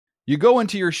You go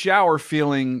into your shower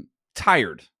feeling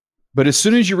tired, but as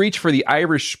soon as you reach for the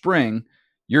Irish Spring,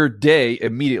 your day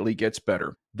immediately gets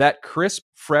better. That crisp,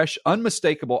 fresh,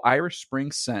 unmistakable Irish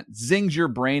Spring scent zings your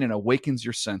brain and awakens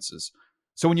your senses.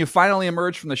 So when you finally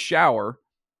emerge from the shower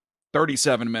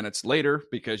 37 minutes later,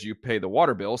 because you pay the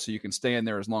water bill so you can stay in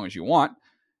there as long as you want,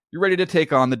 you're ready to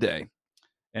take on the day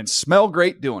and smell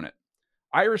great doing it.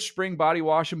 Irish Spring Body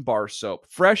Wash and Bar Soap.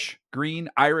 Fresh, green,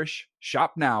 Irish.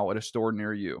 Shop now at a store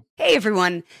near you. Hey,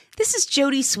 everyone. This is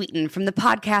Jody Sweeten from the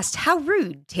podcast How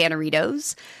Rude,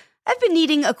 Tanneritos. I've been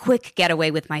needing a quick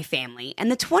getaway with my family,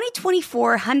 and the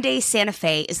 2024 Hyundai Santa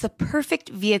Fe is the perfect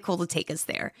vehicle to take us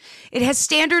there. It has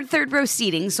standard third-row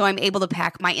seating, so I'm able to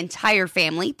pack my entire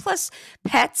family, plus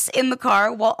pets, in the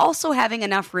car, while also having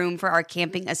enough room for our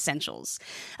camping essentials.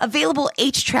 Available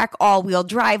H-Track all-wheel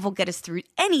drive will get us through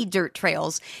any dirt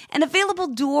trails, and available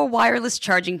dual wireless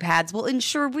charging pads will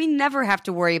ensure we never have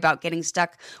to worry about getting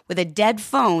stuck with a dead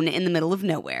phone in the middle of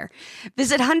nowhere.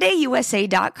 Visit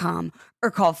HyundaiUSA.com or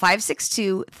call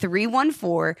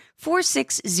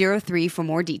 562-314-4603 for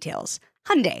more details.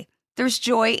 Hyundai, there's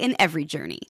joy in every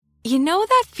journey. You know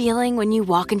that feeling when you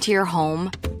walk into your home,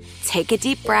 take a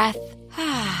deep breath,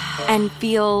 and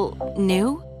feel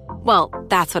new? Well,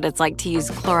 that's what it's like to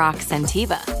use Clorox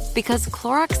Scentiva. Because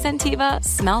Clorox Scentiva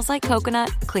smells like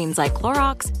coconut, cleans like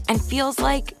Clorox, and feels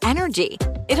like energy.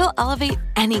 It'll elevate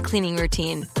any cleaning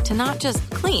routine to not just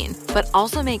clean, but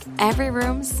also make every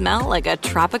room smell like a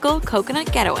tropical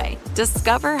coconut getaway.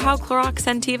 Discover how Clorox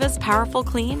Scentiva's powerful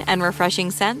clean and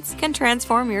refreshing scents can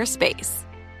transform your space.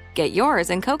 Get yours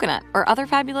in coconut or other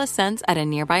fabulous scents at a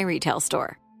nearby retail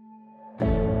store.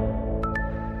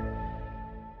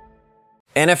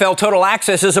 NFL Total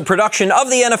Access is a production of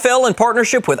the NFL in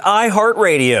partnership with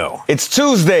iHeartRadio. It's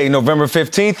Tuesday, November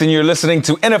 15th, and you're listening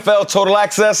to NFL Total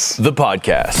Access, the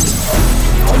podcast.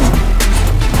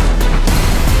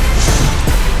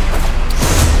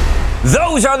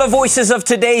 Those are the voices of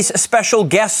today's special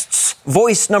guests.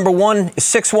 Voice number one is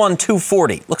 6'1",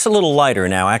 240. Looks a little lighter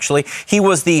now, actually. He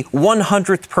was the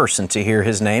 100th person to hear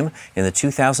his name in the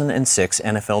 2006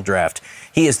 NFL Draft.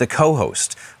 He is the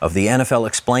co-host of the NFL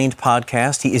Explained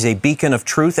podcast. He is a beacon of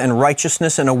truth and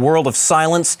righteousness in a world of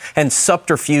silence and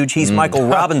subterfuge. He's Michael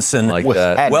Robinson. Like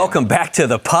that. Welcome back to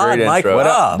the pod, Great Mike. intro. What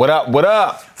up? What up? What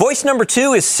up? Voice number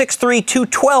two is 6'3",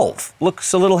 212.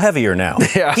 Looks a little heavier now.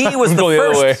 Yeah, he was the going the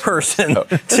other way. first person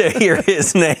to hear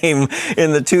his name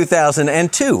in the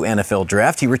 2002 NFL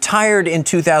Draft. He retired in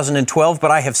 2012,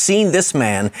 but I have seen this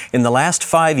man in the last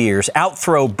 5 years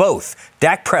outthrow both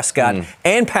Dak Prescott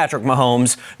and Patrick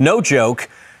Mahomes. No joke.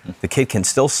 The kid can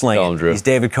still sling Tell him, it. Drew. He's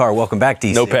David Carr. Welcome back,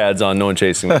 DC. No pads on, no one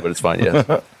chasing me, but it's fine,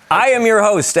 yes. I am your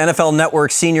host, NFL Network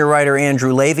senior writer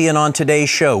Andrew Levy, and on today's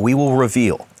show, we will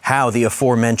reveal how the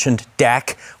aforementioned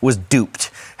Dak was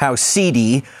duped, how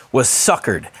CD was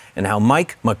suckered, and how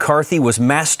Mike McCarthy was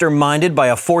masterminded by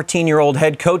a 14-year-old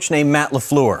head coach named Matt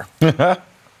LaFleur.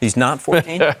 He's not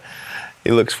 14?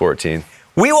 He looks 14.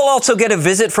 We will also get a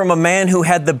visit from a man who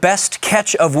had the best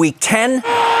catch of Week 10.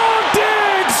 Oh,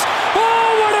 Diggs!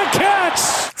 Oh, what a catch!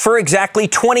 For exactly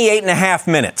 28 and a half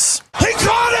minutes. He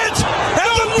caught it!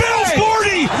 At the Bills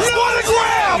 40! What a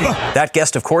grab! That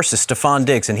guest, of course, is Stefon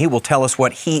Diggs, and he will tell us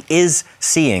what he is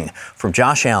seeing from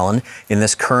Josh Allen in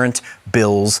this current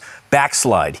Bills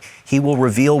backslide. He will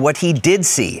reveal what he did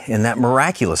see in that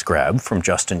miraculous grab from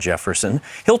Justin Jefferson.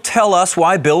 He'll tell us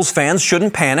why Bills fans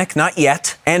shouldn't panic, not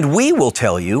yet. And we will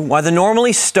tell you why the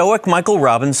normally stoic Michael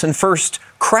Robinson first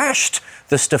crashed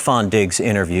the Stefon Diggs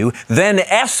interview, then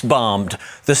S-bombed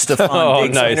the Stefon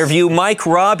Diggs interview. Mike,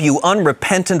 Rob, you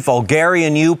unrepentant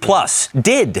vulgarian, you. Plus,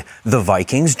 did the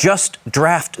Vikings just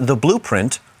draft the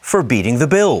blueprint for beating the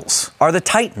Bills? Are the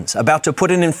Titans about to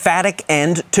put an emphatic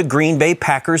end to Green Bay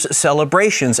Packers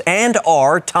celebrations? And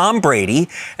are Tom Brady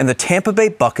and the Tampa Bay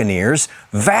Buccaneers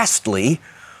vastly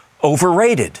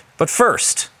overrated? But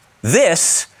first,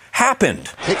 this happened.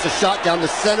 Takes a shot down the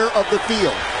center of the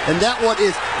field, and that one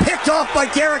is picked off by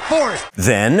Derek Forrest.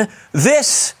 Then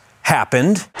this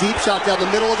happened. Deep shot down the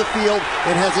middle of the field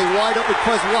and has a wide open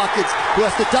Quez Watkins who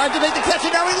has to dive to make the catch,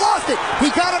 and now he lost it.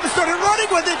 He got up and started running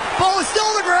with it. Ball is still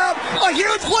on the ground. A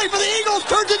huge play for the Eagles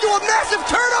turns into a massive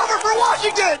turnover for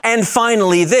Washington. And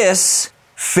finally this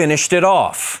finished it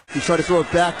off. He tried to throw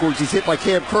it backwards. He's hit by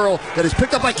Cam Curl. That is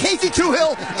picked up by Casey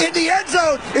Tuhill in the end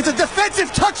zone. It's a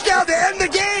defensive touchdown to end the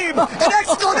game. An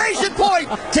exclamation point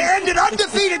to end an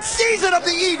undefeated season of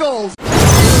the Eagles.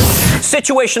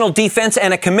 Situational defense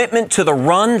and a commitment to the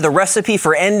run, the recipe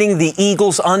for ending the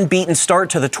Eagles' unbeaten start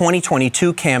to the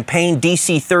 2022 campaign.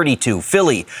 DC 32,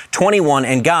 Philly 21,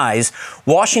 and guys,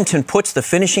 Washington puts the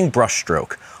finishing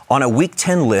brushstroke on a Week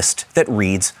 10 list that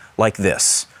reads like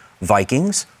this: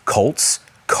 Vikings, Colts,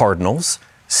 Cardinals,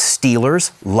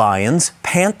 Steelers, Lions,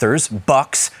 Panthers,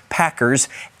 Bucks, Packers,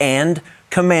 and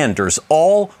Commanders.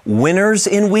 All winners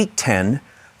in Week 10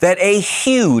 that a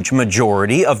huge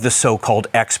majority of the so-called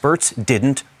experts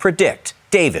didn't predict.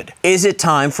 David, is it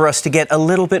time for us to get a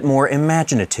little bit more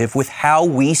imaginative with how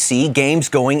we see games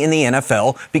going in the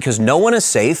NFL? Because no one is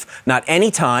safe, not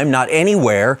anytime, not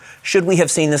anywhere. Should we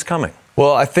have seen this coming?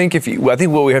 Well, I think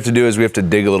what we have to do is we have to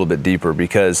dig a little bit deeper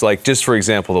because, like, just for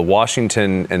example, the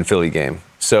Washington and Philly game.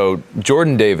 So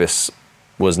Jordan Davis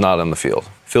was not on the field.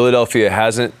 Philadelphia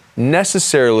hasn't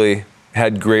necessarily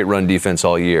had great run defense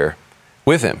all year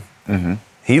with him. Mm-hmm.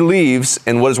 He leaves,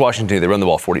 and what does Washington do? They run the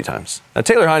ball 40 times. Now,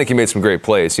 Taylor Heinicke made some great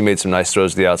plays. He made some nice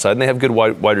throws to the outside, and they have good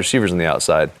wide receivers on the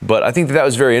outside. But I think that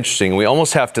was very interesting. We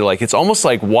almost have to, it's almost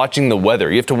like watching the weather.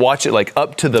 You have to watch it,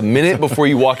 up to the minute before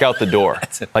you walk out the door.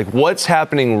 What's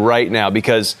happening right now?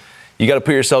 Because you got to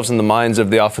put yourselves in the minds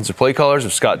of the offensive play callers,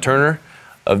 of Scott Turner,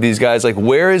 of these guys.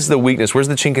 Where is the weakness? Where's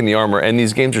the chink in the armor? And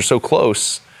these games are so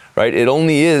close, right? It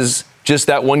only is just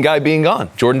that one guy being gone.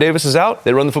 Jordan Davis is out.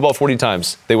 They run the football 40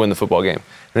 times. They win the football game.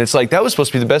 And it's that was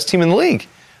supposed to be the best team in the league,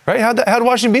 right? How'd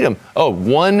Washington beat them? Oh,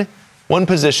 one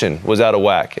position was out of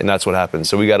whack, and that's what happened.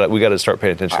 So we got to start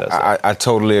paying attention to that stuff. I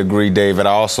totally agree, David.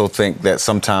 I also think that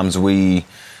sometimes we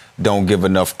don't give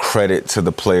enough credit to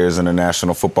the players in the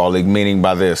National Football League, meaning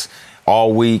by this.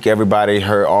 All week,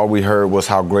 all we heard was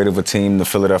how great of a team the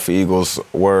Philadelphia Eagles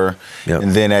were. Yep.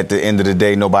 And then at the end of the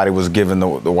day, nobody was giving the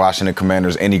Washington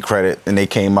Commanders any credit. And they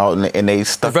came out and they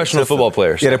stuck. Professional football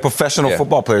players. Yeah, they're professional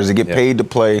football players. They get paid to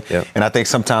play. Yep. And I think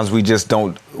sometimes we just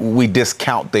we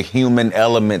discount the human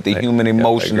element, the human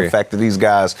emotion, the fact that these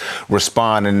guys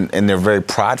respond and they're very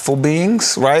prideful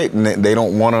beings, right? And they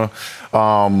don't want to.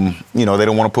 They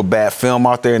don't want to put bad film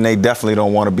out there, and they definitely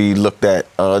don't want to be looked at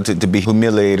to be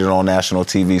humiliated on national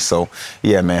TV. So,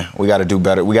 yeah, man, we got to do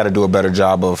better. We got to do a better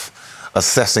job of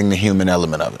assessing the human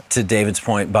element of it. To David's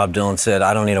point, Bob Dylan said,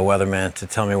 I don't need a weatherman to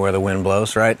tell me where the wind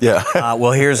blows, right? Yeah.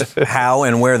 Well, here's how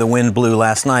and where the wind blew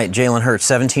last night. Jalen Hurts,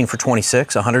 17 for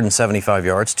 26, 175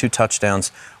 yards, 2 touchdowns,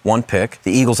 1 pick.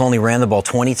 The Eagles only ran the ball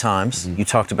 20 times. Mm-hmm. You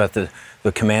talked about the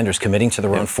Commanders committing to the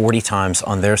run 40 times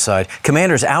on their side.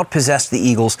 Commanders outpossessed the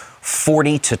Eagles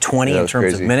 40-20 in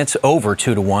terms of minutes, over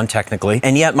 2-1 technically.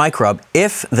 And yet, Mike Rubb,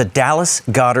 if the Dallas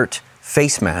Goedert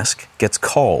face mask gets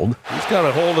called, he's got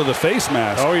a hold of the face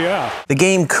mask. Oh, yeah. The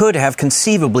game could have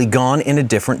conceivably gone in a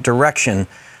different direction.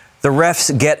 The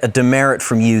refs get a demerit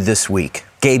from you this week.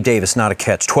 Gabe Davis, not a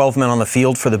catch. 12 men on the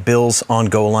field for the Bills on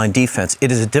goal line defense.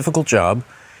 It is a difficult job,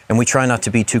 and we try not to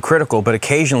be too critical, but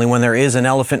occasionally when there is an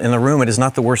elephant in the room, it is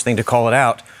not the worst thing to call it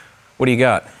out. What do you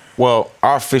got? Well,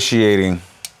 our officiating,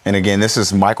 and again, this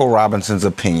is Michael Robinson's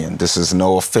opinion. This is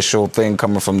no official thing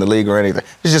coming from the league or anything.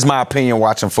 It's just my opinion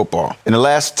watching football. In the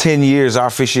last 10 years, our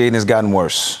officiating has gotten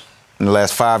worse. In the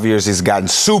last 5 years, it's gotten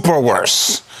super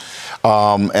worse.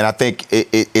 And I think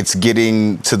it's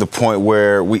getting to the point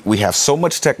where we have so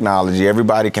much technology.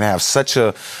 Everybody can have such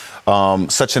an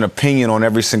opinion on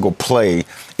every single play.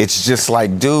 It's just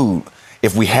like, dude,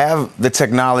 if we have the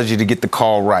technology to get the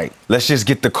call right, let's just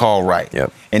get the call right.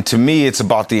 Yep. And to me, it's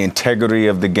about the integrity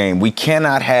of the game. We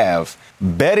cannot have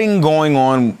betting going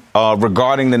on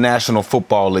regarding the National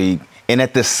Football League and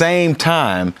at the same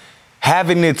time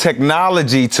having the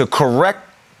technology to correct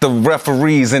the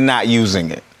referees and not using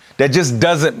it. That just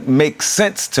doesn't make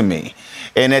sense to me.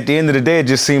 And at the end of the day, it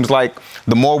just seems like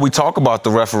the more we talk about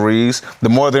the referees, the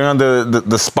more they're under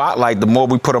the spotlight, the more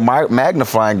we put a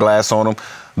magnifying glass on them,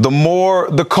 the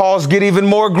more the calls get even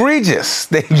more egregious.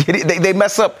 They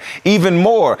mess up even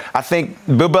more. I think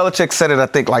Bill Belichick said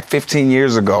it, like 15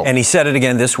 years ago. And he said it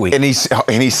again this week. And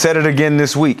he said it again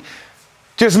this week.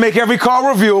 Just make every call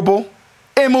reviewable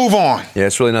and move on. Yeah,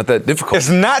 it's really not that difficult. It's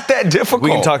not that difficult.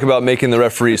 We can talk about making the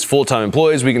referees full-time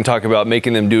employees. We can talk about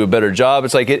making them do a better job.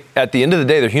 It's at the end of the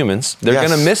day, they're humans. They're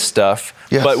going to miss stuff,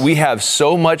 but we have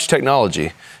so much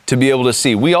technology to be able to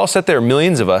see. We all sat there,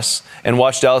 millions of us, and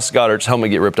watched Dallas Goedert's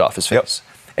helmet get ripped off his face.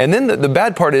 Yep. And then the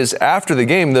bad part is after the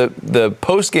game, the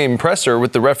post-game presser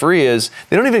with the referee is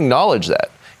they don't even acknowledge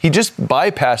that. He just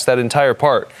bypassed that entire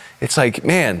part. It's like,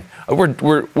 man,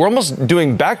 we're almost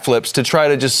doing backflips to try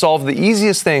to just solve the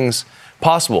easiest things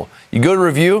possible. You go to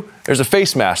review, there's a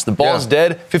face mask. The ball's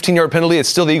dead, 15-yard penalty, it's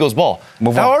still the Eagles' ball.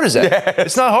 How hard is that? Yeah.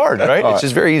 It's not hard, right? It's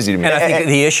just very easy to make. And I think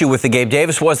the issue with the Gabe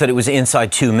Davis was that it was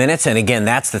inside 2 minutes. And again,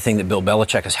 that's the thing that Bill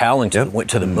Belichick is howling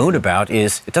to the moon about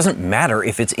is it doesn't matter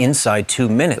if it's inside 2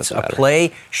 minutes. A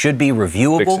play should be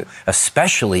reviewable,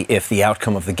 especially if the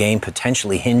outcome of the game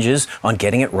potentially hinges on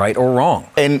getting it right or wrong.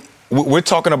 And we're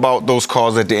talking about those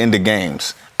calls at the end of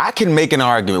games. I can make an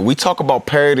argument. We talk about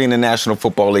parity in the National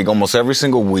Football League almost every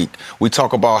single week. We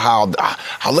talk about how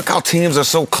look how teams are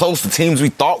so close. The teams we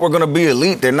thought were going to be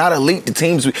elite, they're not elite. The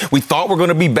teams we thought were going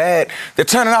to be bad, they're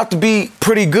turning out to be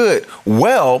pretty good.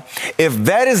 Well, if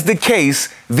that is the case,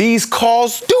 these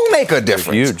calls do make a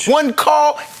difference. Huge. One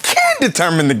call can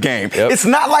determine the game. Yep. It's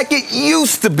not like it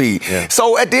used to be. Yeah.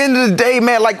 So at the end of the day,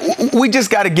 man, like we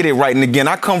just got to get it right. And again,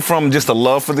 I come from just a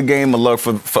love for the game, a love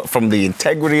from the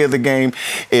integrity of the game.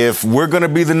 If we're going to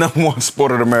be the number one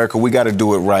sport in America, we got to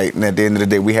do it right. And at the end of the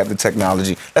day, we have the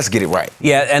technology. Let's get it right.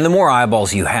 Yeah, and the more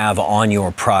eyeballs you have on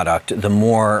your product, the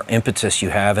more impetus you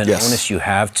have and onus you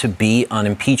have to be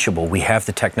unimpeachable. We have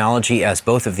the technology, as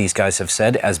both of these guys have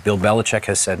said, as Bill Belichick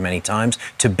has said many times,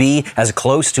 to be as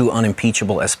close to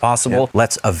unimpeachable as possible. Yeah.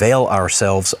 Let's avail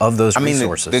ourselves of those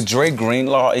resources. The Dre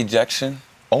Greenlaw ejection,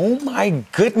 oh my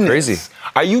goodness. Crazy.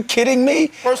 Are you kidding me?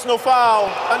 Personal foul,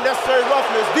 unnecessary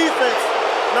roughness, defense,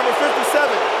 number 57.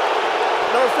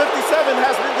 Number 57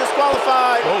 has been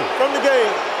disqualified from the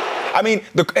game. I mean,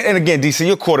 and again, DC,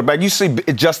 you're a quarterback. You see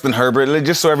Justin Herbert.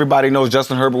 Just so everybody knows,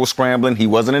 Justin Herbert was scrambling. He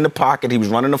wasn't in the pocket. He was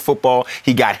running the football.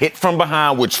 He got hit from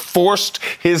behind, which forced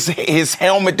his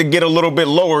helmet to get a little bit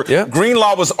lower. Yeah.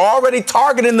 Greenlaw was already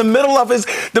targeting the middle of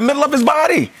his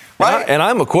body. Right? And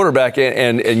I'm a quarterback,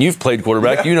 and you've played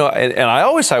quarterback. You know, and I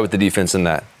always side with the defense in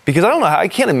that. Because I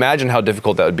can't imagine how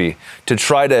difficult that would be to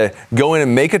try to go in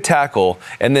and make a tackle,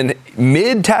 and then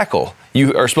mid-tackle,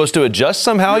 you are supposed to adjust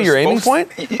somehow your aiming point?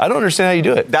 I don't understand how you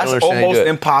do it. That's almost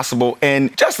impossible.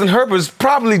 And Justin Herbert's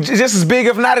probably just as big,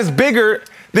 if not as bigger,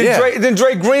 than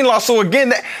Dre Greenlaw. So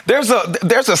again, there's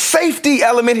a safety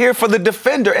element here for the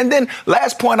defender. And then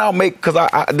last point I'll make, because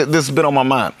this has been on my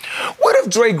mind. What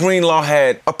if Dre Greenlaw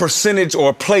had a percentage or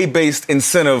a play-based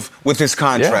incentive with his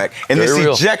contract, and this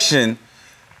ejection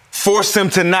forced him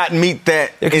to not meet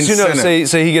that incentive?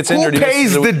 Say he gets injured. Who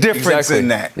pays the difference in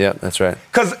that? Yeah, that's right.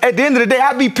 Because at the end of the day,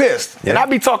 I'd be pissed. And I'd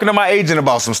be talking to my agent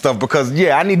about some stuff because,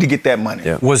 I need to get that money.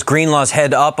 Yeah. Was Greenlaw's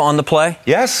head up on the play?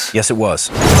 Yes. Yes, it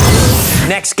was.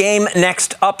 Next game,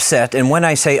 next upset. And when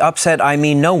I say upset, I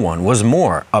mean no one was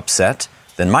more upset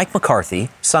than Mike McCarthy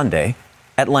Sunday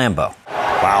at Lambeau.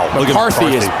 Wow.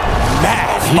 McCarthy is mad.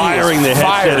 Firing the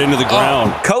headset into the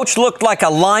ground. Coach looked like a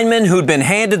lineman who'd been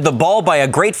handed the ball by a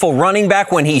grateful running back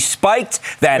when he spiked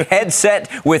that headset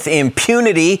with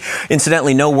impunity.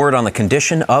 Incidentally, no word on the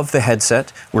condition of the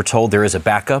headset. We're told there is a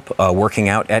backup working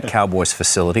out at Cowboys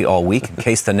facility all week in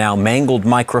case the now mangled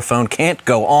microphone can't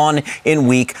go on in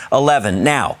Week 11.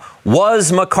 Now,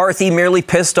 was McCarthy merely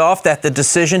pissed off that the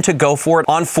decision to go for it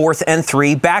on 4th and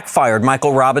 3 backfired?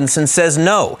 Michael Robinson says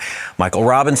no. Michael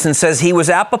Robinson says he was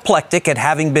apoplectic at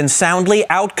having been soundly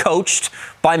outcoached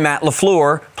by Matt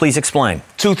LaFleur. Please explain.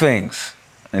 Two things.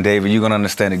 And, David, you're going to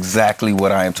understand exactly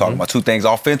what I am talking about. Two things.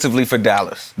 Offensively for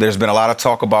Dallas, there's been a lot of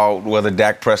talk about whether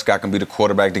Dak Prescott can be the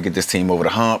quarterback to get this team over the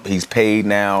hump. He's paid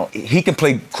now. He can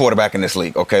play quarterback in this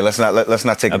league, okay? Let's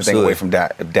not take anything away from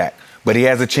Dak. But he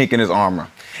has a chink in his armor.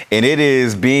 And it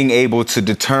is being able to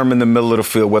determine the middle of the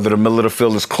field, whether the middle of the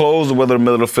field is closed or whether the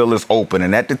middle of the field is open.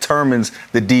 And that determines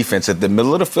the defense. If the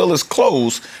middle of the field is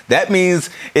closed, that means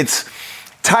it's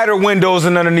tighter windows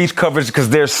and underneath coverage because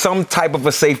there's some type of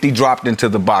a safety dropped into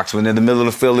the box. When in the middle of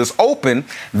the field is open,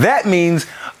 that means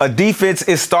a defense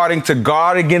is starting to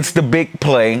guard against the big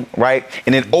play, right?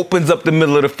 And it opens up the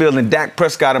middle of the field. And Dak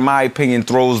Prescott, in my opinion,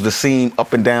 throws the seam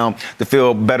up and down the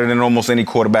field better than almost any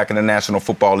quarterback in the National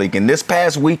Football League. And this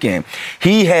past weekend,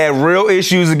 he had real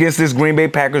issues against this Green Bay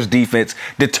Packers defense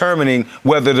determining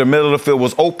whether the middle of the field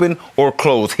was open or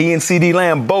closed. He and CeeDee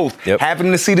Lamb both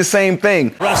happening to see the same thing.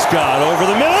 Prescott over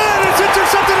the middle, and it's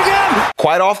intercepted again.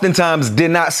 Quite oftentimes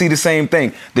did not see the same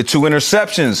thing. The 2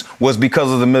 interceptions was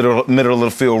because of the middle of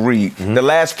the field read. Mm-hmm. The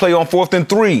last play on 4th and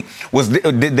 3 was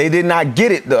they did not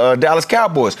get it, the Dallas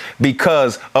Cowboys,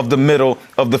 because of the middle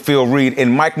of the field read.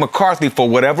 And Mike McCarthy, for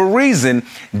whatever reason,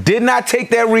 did not take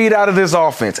that read out of this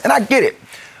offense. And I get it.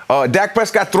 Dak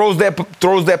Prescott throws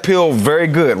that pill very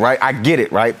good, right? I get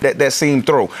it, right? That seam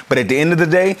throw. But at the end of the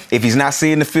day, if he's not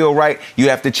seeing the field right, you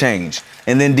have to change.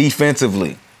 And then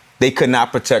defensively, they could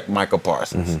not protect Micah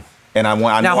Parsons. Mm-hmm. And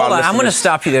now, hold on. I'm going to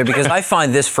stop you there because I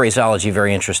find this phraseology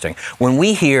very interesting. When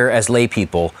we hear as lay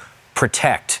people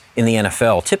protect in the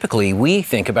NFL, typically we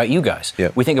think about you guys.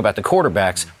 Yep. We think about the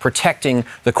quarterbacks protecting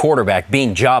the quarterback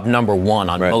being job number one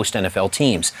on most NFL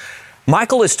teams.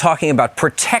 Michael is talking about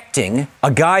protecting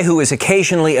a guy who is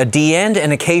occasionally a D-end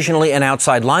and occasionally an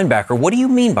outside linebacker. What do you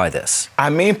mean by this? I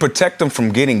mean protect him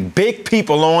from getting big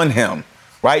people on him,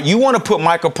 right? You want to put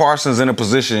Micah Parsons in a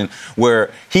position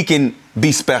where he can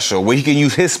be special, where he can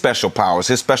use his special powers.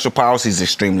 His special powers, he's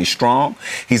extremely strong,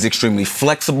 he's extremely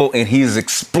flexible, and he's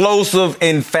explosive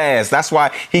and fast. That's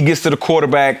why he gets to the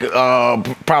quarterback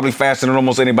probably faster than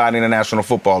almost anybody in the National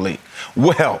Football League.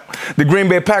 Well, the Green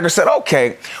Bay Packers said,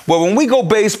 okay, well, when we go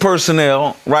base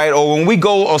personnel, right, or when we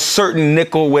go a certain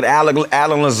nickel with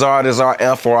Allen Lazard as our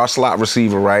F or our slot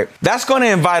receiver, right, that's going to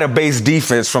invite a base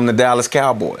defense from the Dallas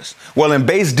Cowboys. Well, in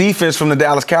base defense from the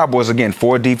Dallas Cowboys, again,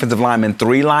 4 defensive linemen,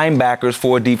 3 linebackers,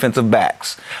 4 defensive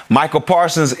backs. Michael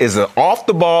Parsons is an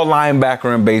off-the-ball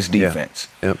linebacker in base defense.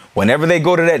 Yep. Whenever they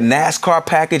go to that NASCAR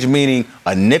package, meaning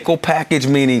a nickel package,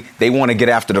 meaning they want to get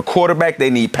after the quarterback,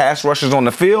 they need pass rushers on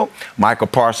the field, Michael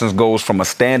Parsons goes from a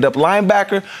stand-up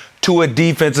linebacker to a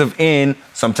defensive end,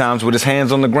 sometimes with his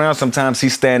hands on the ground, sometimes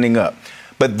he's standing up.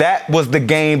 But that was the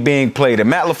game being played. And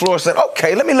Matt LaFleur said,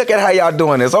 okay, let me look at how y'all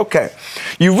doing this. Okay,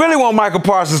 you really want Michael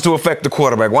Parsons to affect the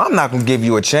quarterback. Well, I'm not going to give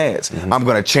you a chance. Mm-hmm. I'm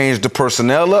going to change the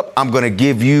personnel up. I'm going to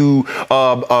give you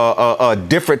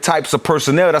different types of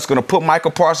personnel that's going to put Michael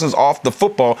Parsons off the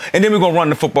football, and then we're going to run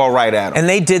the football right at him. And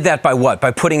they did that by what? By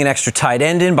putting an extra tight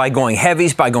end in, by going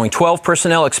heavies, by going 12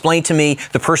 personnel? Explain to me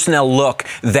the personnel look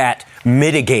that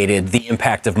mitigated the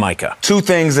impact of Micah. 2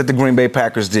 things that the Green Bay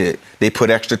Packers did. They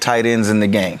put extra tight ends in the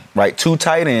game, right? 2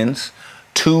 tight ends,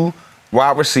 2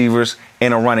 wide receivers,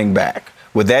 and a running back.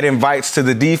 What that invites to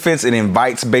the defense, it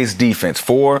invites base defense.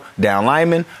 4 down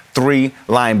linemen, 3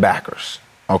 linebackers.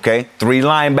 Okay, 3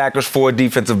 linebackers, 4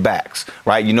 defensive backs,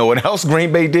 right? You know what else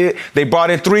Green Bay did? They brought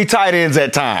in 3 tight ends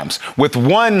at times with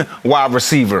 1 wide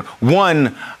receiver,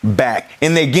 1 back.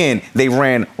 And again, they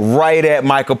ran right at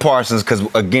Michael Parsons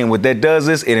because, again, what that does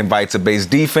is it invites a base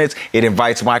defense. It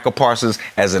invites Michael Parsons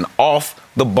as an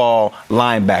off-the-ball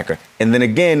linebacker. And then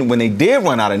again, when they did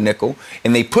run out of nickel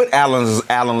and they put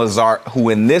Allen Lazard, who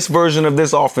in this version of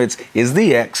this offense is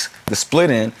the X, the split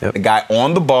end, the guy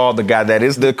on the ball, the guy that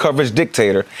is the coverage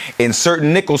dictator, in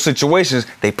certain nickel situations,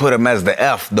 they put him as the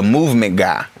F, the movement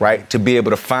guy, right, to be able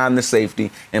to find the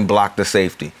safety and block the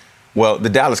safety. Well, the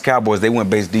Dallas Cowboys, they went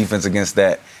base defense against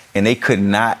that, and they could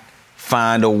not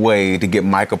find a way to get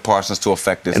Michael Parsons to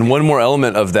affect this. And one more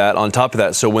element of that, on top of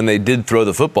that, so when they did throw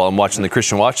the football, I'm watching the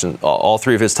Christian Watson, all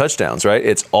 3 of his touchdowns, right?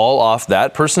 It's all off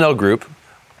that personnel group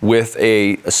with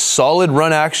a solid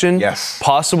run action,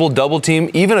 possible double team,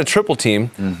 even a triple team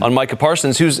on Micah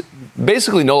Parsons, who's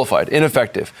basically nullified,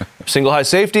 ineffective. Single high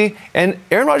safety, and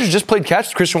Aaron Rodgers just played catch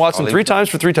with Christian Watson 3 times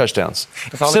for 3 touchdowns.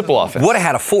 Simple offense. Would have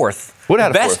had a 4th.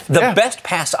 The best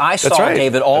pass I saw,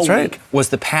 David, all week was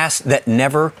the pass that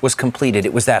never was completed.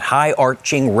 It was that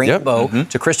high-arching rainbow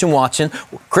to Christian Watson.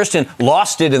 Christian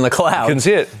lost it in the cloud. Couldn't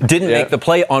see it. Didn't make the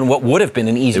play on what would have been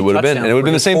an easy touchdown. It would have been. And it would have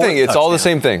been the same thing. It's all the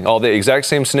same thing. All the exact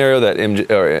same scenario that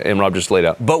Aaron Rodgers laid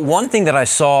out. But one thing that I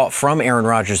saw from Aaron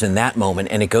Rodgers in that moment,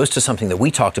 and it goes to something that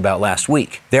we talked about last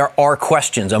week, there are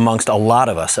questions amongst a lot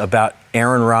of us about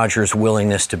Aaron Rodgers'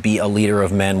 willingness to be a leader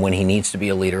of men when he needs to be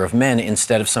a leader of men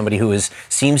instead of somebody who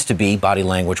seems to be, body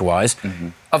language-wise,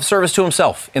 of service to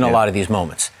himself in a lot of these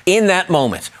moments. In that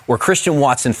moment where Christian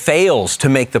Watson fails to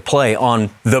make the play on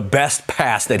the best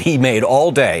pass that he made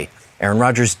all day, Aaron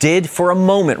Rodgers did for a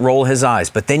moment roll his eyes,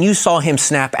 but then you saw him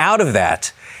snap out of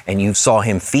that and you saw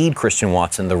him feed Christian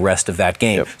Watson the rest of that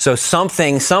game. So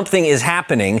something is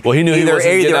happening. Well, he knew either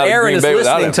Aaron is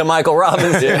listening to Michael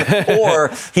Robinson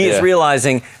or he is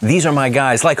realizing these are my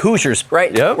guys, like Hoosiers,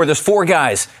 right? Where there's 4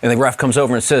 guys and the ref comes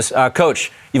over and says,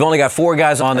 Coach, you've only got 4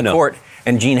 guys on the court.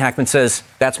 And Gene Hackman says,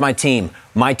 that's my team.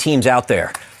 My team's out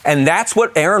there. And that's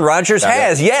what Aaron Rodgers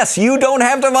has. Yes, you don't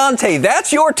have Devontae.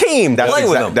 That's your team. Play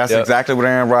with them. That's exactly what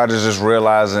Aaron Rodgers is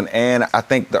realizing. And I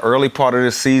think the early part of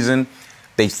this season,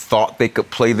 they thought they could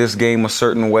play this game a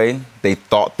certain way. They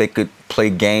thought they could play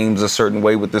games a certain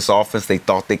way with this offense. They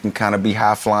thought they can kind of be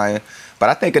high-flying. But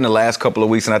I think in the last couple of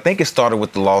weeks, and I think it started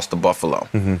with the loss to Buffalo,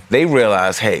 they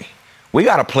realized, hey, we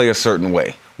got to play a certain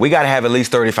way. We got to have at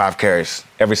least 35 carries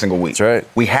every single week. That's right.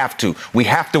 We have to. We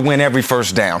have to win every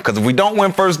first down. Because if we don't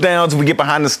win first downs, we get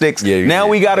behind the sticks. Now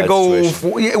we got to go.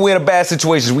 We're in a bad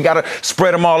situation. We got to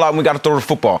spread them all out and we got to throw the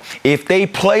football. If they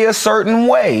play a certain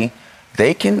way,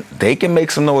 they can make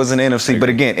some noise in the NFC. But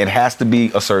again, it has to be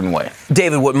a certain way.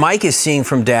 David, what Mike is seeing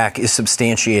from Dak is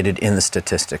substantiated in the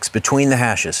statistics. Between the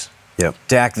hashes,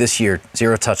 Dak this year,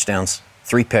 0 touchdowns,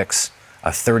 3 picks, a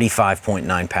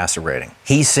 35.9 passer rating.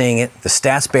 He's seeing it. The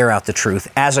stats bear out the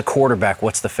truth. As a quarterback,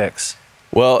 what's the fix?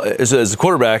 Well, as a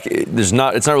quarterback, it's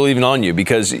not really even on you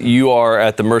because you are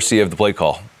at the mercy of the play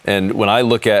call. And when I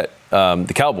look at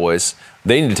the Cowboys,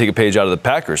 they need to take a page out of the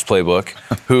Packers playbook,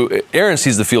 who Aaron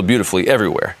sees the field beautifully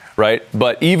everywhere, right?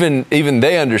 But even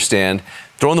they understand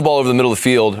throwing the ball over the middle of the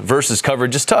field versus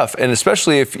coverage is tough. And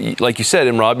especially if, like you said,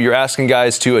 Rob, you're asking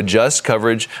guys to adjust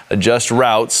coverage, adjust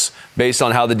routes based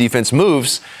on how the defense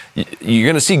moves. You're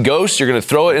going to see ghosts. You're going to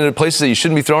throw it into places that you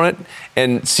shouldn't be throwing it.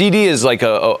 And CD is like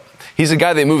he's a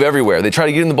guy they move everywhere. They try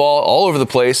to get him the ball all over the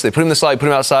place. They put him in the slide, put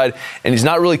him outside, and he's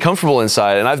not really comfortable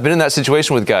inside. And I've been in that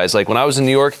situation with guys. Like when I was in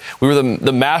New York, we were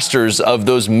the masters of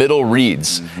those middle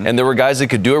reads. Mm-hmm. And there were guys that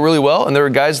could do it really well, and there were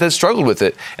guys that struggled with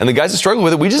it. And the guys that struggled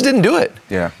with it, we just didn't do it.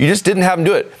 Yeah. You just didn't have them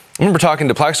do it. I remember talking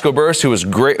to Plaxico Burress, who was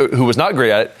not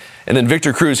great at it, and then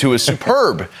Victor Cruz, who was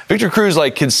superb. Victor Cruz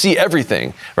could see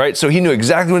everything, right? So he knew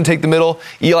exactly when to take the middle.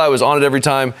 Eli was on it every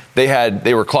time.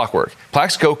 They were clockwork.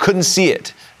 Plaxico couldn't see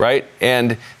it, right?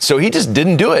 And so he just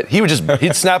didn't do it.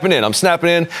 He'd snap it in. I'm snapping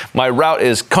in. My route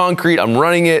is concrete. I'm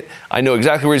running it. I know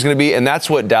exactly where he's going to be, and that's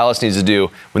what Dallas needs to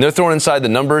do. When they're throwing inside the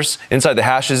numbers, inside the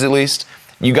hashes at least,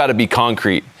 you got to be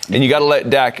concrete. And you got to let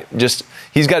Dak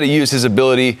he's got to use his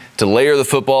ability to layer the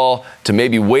football, to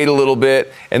maybe wait a little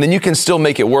bit, and then you can still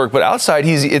make it work. But outside,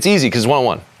 it's easy because it's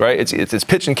one-on-one, right? It's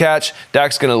pitch and catch.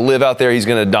 Dak's going to live out there. He's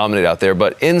going to dominate out there.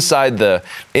 But inside the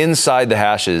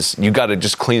hashes, you got to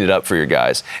just clean it up for your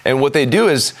guys. And what they do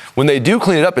is, when they do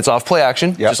clean it up, it's off play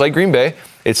action, just like Green Bay.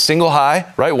 It's single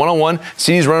high, right? One-on-one.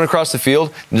 CD's running across the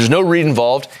field. There's no read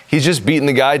involved. He's just beating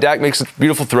the guy. Dak makes a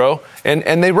beautiful throw,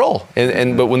 and they roll.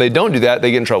 But when they don't do that, they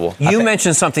get in trouble. You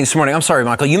mentioned something this morning. I'm sorry,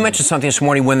 Michael. You mentioned something this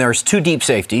morning when there's two deep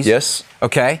safeties. Yes.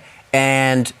 Okay.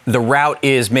 And the route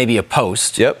is maybe a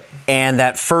post. Yep. And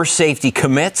that first safety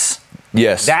commits.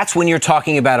 Yes. That's when you're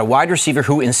talking about a wide receiver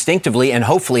who instinctively and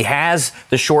hopefully has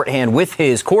the shorthand with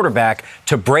his quarterback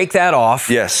to break that off.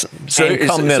 Yes. So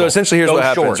middle. Essentially, here's what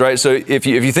happens, short. right? So if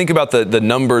you think about the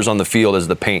numbers on the field as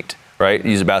the paint, right?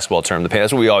 Use a basketball term, the paint.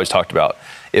 That's what we always talked about.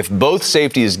 If both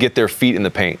safeties get their feet in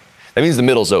the paint, that means the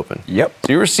middle's open. Yep.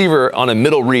 So your receiver on a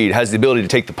middle read has the ability to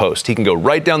take the post. He can go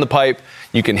right down the pipe.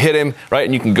 You can hit him, right?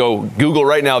 And you can go Google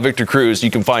right now Victor Cruz.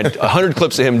 You can find 100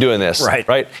 clips of him doing this,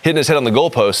 right? Hitting his head on the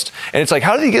goalpost. And it's like,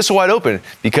 how did he get so wide open?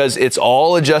 Because it's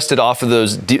all adjusted off of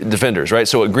those defenders, right?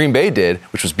 So what Green Bay did,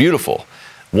 which was beautiful,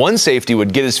 one safety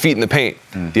would get his feet in the paint.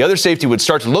 The other safety would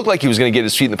start to look like he was going to get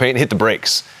his feet in the paint and hit the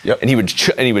brakes. Yep. And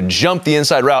he would jump the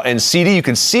inside route. And CD, you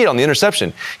can see it on the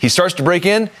interception. He starts to break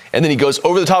in, and then he goes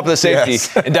over the top of the safety,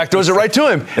 and Dak throws it right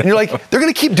to him. And you're like, they're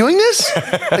going to keep doing this?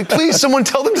 Like, please, someone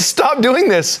tell them to stop doing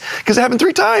this, because it happened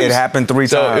 3 times. It happened 3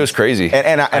 times. So it was crazy.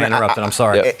 And I interrupted. I'm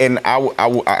sorry. Yep. And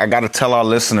I got to tell our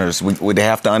listeners, they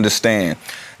have to understand,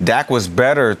 Dak was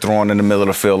better throwing in the middle of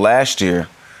the field last year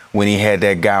when he had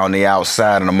that guy on the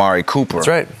outside, and Amari Cooper. That's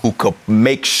right. Who could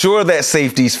make sure that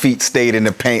safety's feet stayed in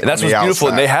the paint. And that's what's beautiful.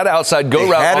 And they had an outside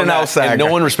route on that, and no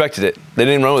one respected it. They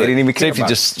didn't run with it. They didn't even care Safety about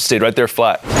just stayed right there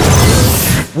flat.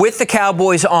 With the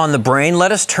Cowboys on the brain,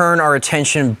 let us turn our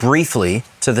attention briefly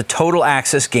to the Total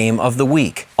Access game of the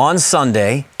week. On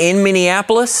Sunday, in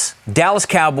Minneapolis, Dallas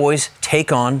Cowboys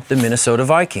take on the Minnesota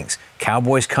Vikings.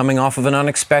 Cowboys coming off of an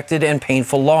unexpected and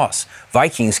painful loss.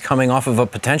 Vikings coming off of a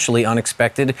potentially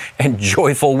unexpected and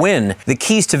joyful win. The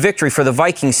keys to victory for the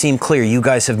Vikings seem clear. You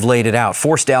guys have laid it out.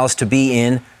 Force Dallas to be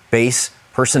in base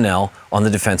personnel on the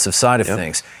defensive side of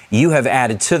things. You have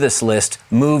added to this list,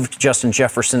 moved Justin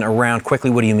Jefferson around quickly.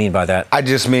 What do you mean by that? I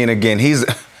just mean, again,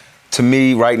 to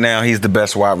me, right now, he's the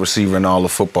best wide receiver in all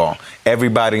of football.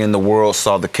 Everybody in the world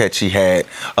saw the catch he had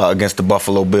against the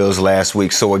Buffalo Bills last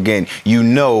week. So, again,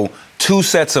 2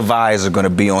 sets of eyes are going to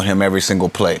be on him every single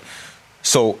play.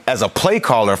 So, as a play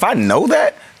caller, if I know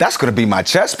that, that's going to be my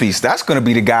chess piece. That's going to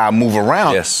be the guy I move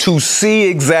around to see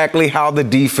exactly how the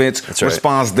defense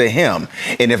responds to him.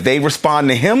 And if they respond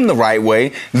to him the right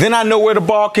way, then I know where the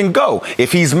ball can go.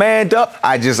 If he's manned up,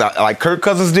 I like Kirk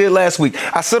Cousins did last week,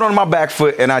 I sit on my back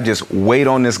foot and I just wait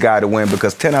on this guy to win,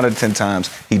 because 10 out of 10 times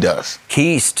he does.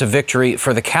 Keys to victory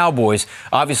for the Cowboys,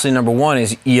 obviously number one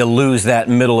is you lose that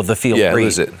middle of the field. Yeah,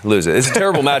 lose it. It's a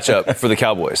terrible matchup for the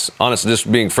Cowboys, honestly,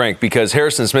 just being frank, because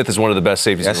Harrison Smith is one of the best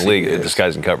safeties in the league at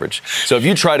disguising coverage. So if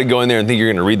you try to go in there and think you're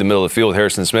going to read the middle of the field with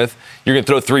Harrison Smith, you're going to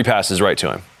throw 3 passes right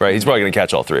to him, right? He's probably going to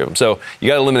catch all 3 of them. So you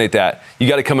got to eliminate that. You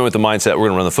got to come in with the mindset, we're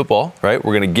going to run the football, right?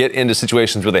 We're going to get into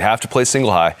situations where they have to play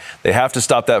single high. They have to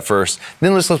stop that first.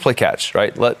 Then let's play catch,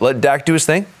 right? Let Dak do his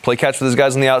thing. Play catch with his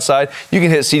guys on the outside. You can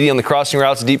hit CD on the crossing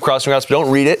routes, deep crossing routes, but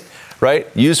don't read it. Right?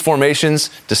 Use formations,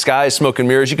 disguise, smoke and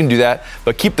mirrors. You can do that,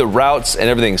 but keep the routes and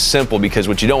everything simple, because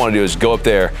what you don't want to do is go up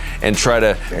there and try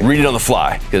to read it on the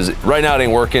fly, because right now it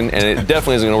ain't working, and it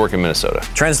definitely isn't going to work in Minnesota.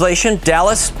 Translation,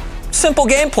 Dallas, simple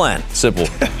game plan. Simple,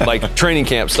 like training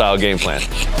camp style game plan.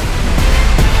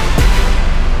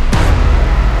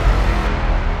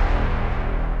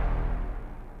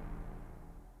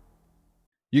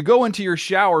 You go into your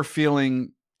shower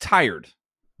feeling tired,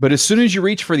 But as soon as you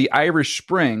reach for the Irish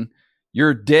Spring,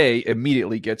 your day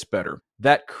immediately gets better.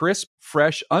 That crisp,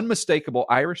 fresh, unmistakable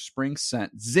Irish Spring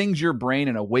scent zings your brain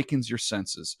and awakens your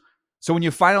senses. So when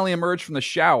you finally emerge from the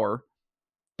shower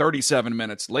 37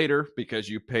 minutes later, because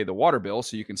you pay the water bill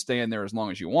so you can stay in there as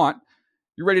long as you want,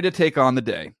 you're ready to take on the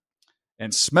day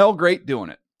and smell great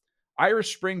doing it.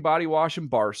 Irish Spring Body Wash and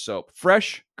Bar Soap.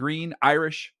 Fresh, green,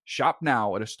 Irish. Shop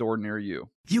now at a store near you.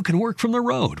 You can work from the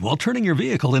road while turning your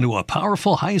vehicle into a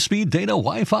powerful high-speed data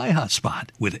Wi-Fi hotspot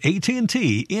with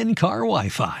AT&T in-car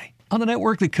Wi-Fi. On a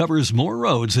network that covers more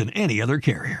roads than any other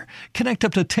carrier. Connect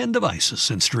up to 10 devices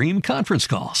and stream conference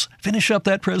calls. Finish up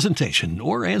that presentation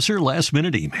or answer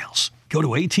last-minute emails. Go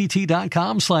to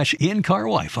att.com/in-car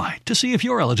Wi-Fi to see if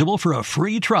you're eligible for a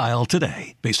free trial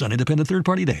today. Based on independent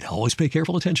third-party data, always pay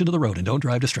careful attention to the road and don't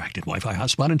drive distracted. Wi-Fi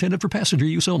hotspot intended for passenger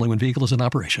use only when vehicle is in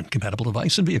operation. Compatible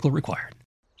device and vehicle required.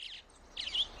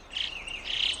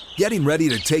 Getting ready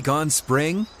to take on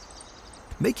spring?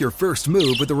 Make your first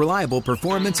move with the reliable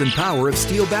performance and power of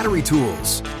Steel battery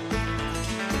tools.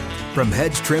 From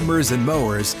hedge trimmers and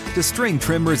mowers to string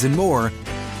trimmers and more,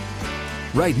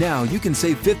 right now you can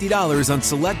save $50 on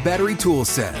select battery tool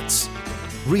sets.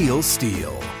 Real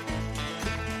Steel.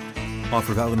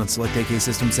 Offer valid on select AK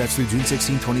system sets through June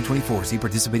 16, 2024. See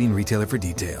participating retailer for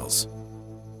details.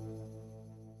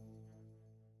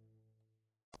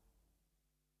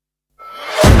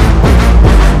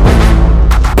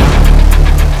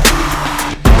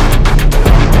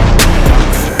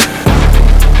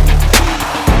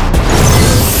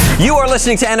 You are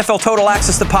listening to NFL Total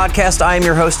Access, the podcast. I am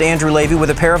your host, Andrew Levy,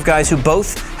 with a pair of guys who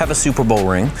both have a Super Bowl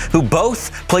ring, who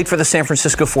both played for the San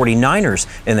Francisco 49ers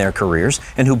in their careers,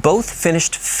 and who both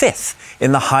finished fifth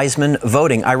in the Heisman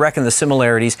voting. I reckon the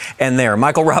similarities end there.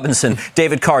 Michael Robinson,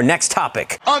 David Carr, next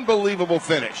topic. Unbelievable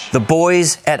finish. The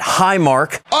boys at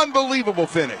Highmark. Unbelievable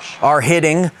finish. Are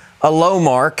hitting a low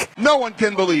mark. No one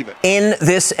can believe it. In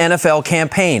this NFL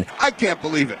campaign. I can't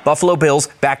believe it. Buffalo Bills,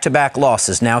 back-to-back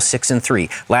losses, now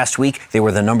 6-3. Last week, they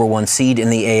were the number 1 seed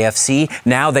in the AFC.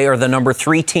 Now they are the number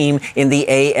 3 team in the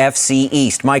AFC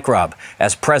East. Mike Robb,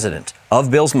 as president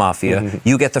of Bills Mafia,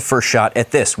 you get the first shot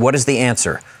at this. What is the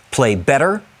answer? Play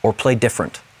better or play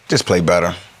different? Just play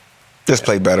better. Just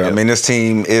play better. Yep. I mean, this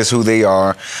team is who they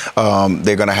are.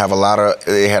 They're going to have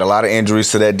they had a lot of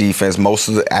injuries to that defense.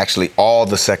 Actually, all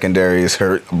the secondary is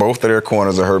hurt. Both of their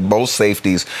corners are hurt. Both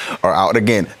safeties are out.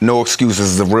 Again, no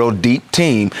excuses. It's a real deep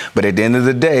team. But at the end of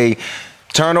the day,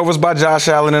 turnovers by Josh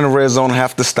Allen in the red zone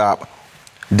have to stop.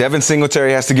 Devin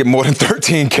Singletary has to get more than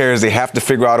 13 carries. They have to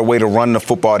figure out a way to run the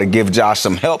football to give Josh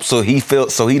some help so he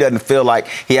doesn't feel like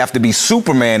he have to be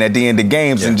Superman at the end of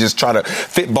games and just try to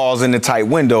fit balls into tight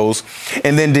windows.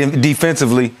 And then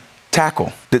defensively,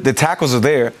 tackle. The tackles are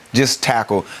there. Just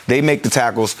tackle. They make the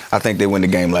tackles. I think they win the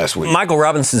game last week. Michael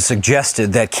Robinson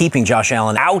suggested that keeping Josh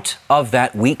Allen out of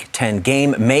that Week 10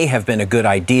 game may have been a good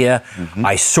idea.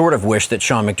 I sort of wish that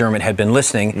Sean McDermott had been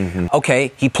listening.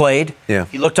 Okay, he played.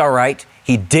 He looked all right.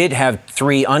 He did have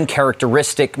 3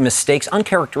 uncharacteristic mistakes,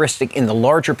 uncharacteristic in the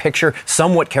larger picture,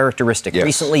 somewhat characteristic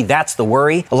recently. That's the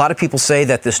worry. A lot of people say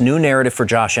that this new narrative for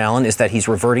Josh Allen is that he's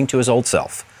reverting to his old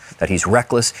self, that he's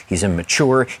reckless, he's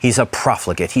immature, he's a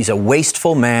profligate, he's a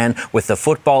wasteful man with the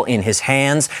football in his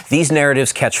hands. These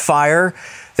narratives catch fire.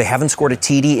 They haven't scored a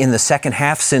TD in the second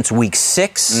half since week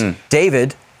 6.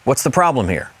 David, what's the problem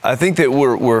here? I think that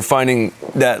we're finding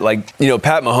that, like, you know,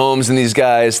 Pat Mahomes and these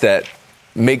guys that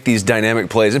make these dynamic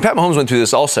plays. And Pat Mahomes went through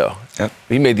this also.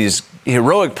 He made these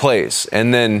heroic plays.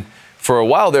 And then for a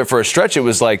while there, for a stretch, it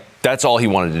was like that's all he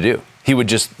wanted to do. He would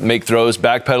just make throws,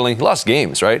 backpedaling. He lost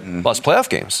games, right? Lost playoff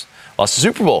games. Lost the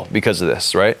Super Bowl because of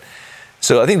this, right?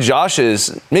 So I think Josh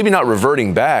is maybe not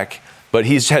reverting back, but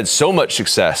he's had so much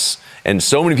success. And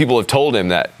so many people have told him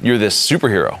that you're this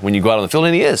superhero when you go out on the field.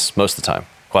 And he is most of the time,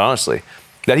 quite honestly.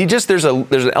 That there's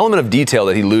an element of detail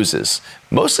that he loses,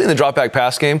 mostly in the drop back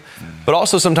pass game, but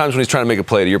also sometimes when he's trying to make a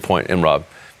play, to your point, and Rob,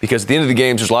 because at the end of the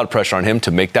games, there's a lot of pressure on him to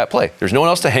make that play. There's no one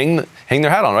else to hang their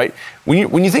hat on, right?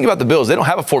 When you think about the Bills, they don't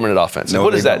have a 4-minute offense.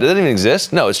 What is that? Does that even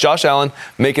exist? No, it's Josh Allen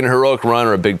making a heroic run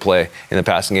or a big play in the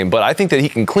passing game. But I think that he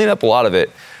can clean up a lot of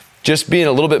it, just being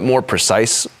a little bit more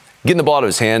precise, getting the ball out of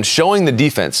his hand, showing the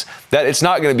defense that it's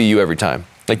not going to be you every time.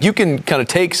 Like, you can kind of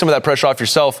take some of that pressure off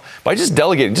yourself by just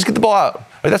delegating. Just get the ball out.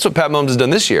 Like, that's what Pat Mahomes has done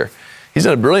this year. He's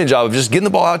done a brilliant job of just getting the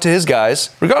ball out to his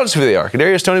guys, regardless of who they are.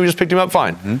 Kadarius Toney, we just picked him up,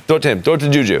 fine. Throw it to him. Throw it to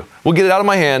Juju. We'll get it out of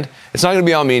my hand. It's not going to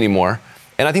be on me anymore.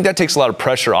 And I think that takes a lot of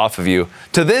pressure off of you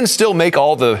to then still make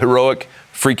all the heroic,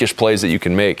 freakish plays that you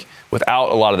can make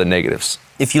without a lot of the negatives.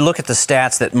 If you look at the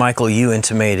stats that, Michael, you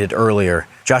intimated earlier,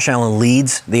 Josh Allen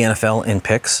leads the NFL in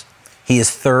picks. He is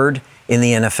third in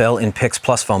the NFL in picks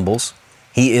plus fumbles.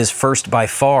 He is first by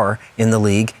far in the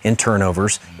league in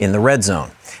turnovers in the red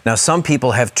zone. Now, some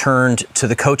people have turned to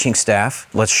the coaching staff.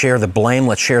 Let's share the blame.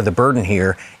 Let's share the burden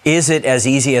here. Is it as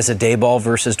easy as a Daboll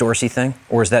versus Dorsey thing,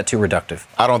 or is that too reductive?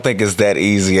 I don't think it's that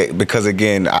easy because,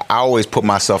 again, I always put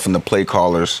myself in the play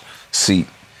caller's seat.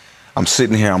 I'm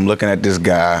sitting here. I'm looking at this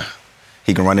guy.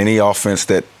 He can run any offense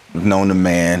that known to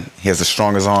man. He has the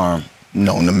strongest arm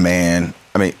known to man.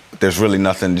 I mean, there's really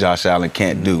nothing Josh Allen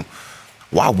can't do.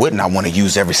 Why wouldn't I want to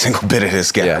use every single bit of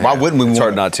this guy? Yeah, Why wouldn't we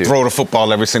want to throw the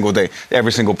football every single day,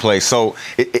 every single play? So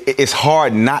it's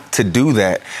hard not to do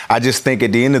that. I just think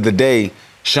at the end of the day,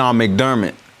 Sean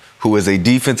McDermott, who is a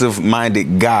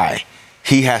defensive-minded guy,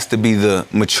 he has to be the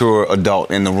mature adult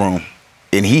in the room.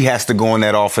 And he has to go on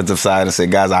that offensive side and say,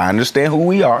 guys, I understand who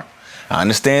we are. I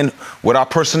understand what our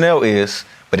personnel is.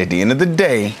 But at the end of the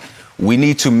day, we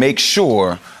need to make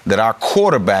sure that our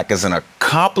quarterback is in a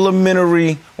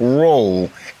complementary role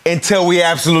until we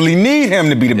absolutely need him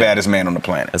to be the baddest man on the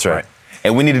planet. That's right.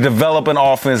 And we need to develop an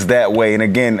offense that way. And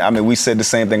again, I mean, we said the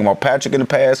same thing about Patrick in the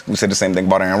past. We said the same thing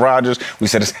about Aaron Rodgers. We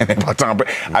said the same thing about Tom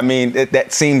Brady. I mean,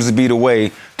 that seems to be the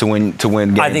way to win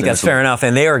games. I think that's fair enough.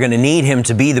 And they are going to need him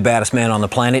to be the baddest man on the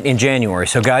planet in January.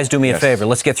 So, guys, do me a favor.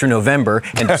 Let's get through November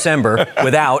and December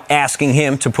without asking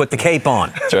him to put the cape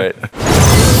on. That's right.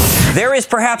 There is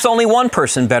perhaps only one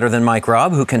person better than Mike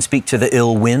Robb who can speak to the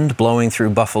ill wind blowing through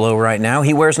Buffalo right now.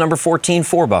 He wears number 14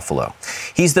 for Buffalo.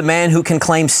 He's the man who can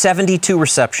claim 72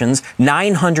 receptions,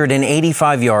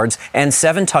 985 yards, and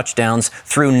 7 touchdowns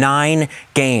through 9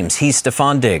 games. He's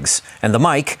Stephon Diggs. And the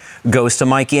mic goes to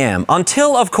Mike Yam.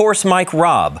 Until, of course, Mike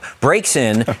Robb breaks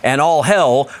in and all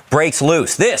hell breaks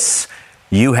loose. This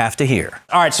you have to hear.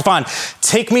 All right, Stephon,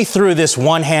 take me through this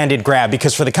one-handed grab,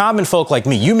 because for the common folk like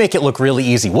me, you make it look really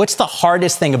easy. What's the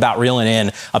hardest thing about reeling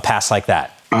in a pass like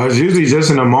that? It's usually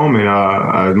just in a moment.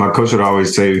 My coach would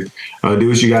always say, do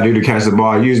what you got to do to catch the ball.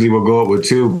 I usually will go up with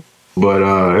 2. But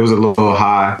it was a little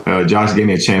high. Josh gave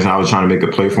me a chance. I was trying to make a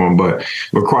play for him, but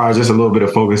requires just a little bit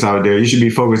of focus out there. You should be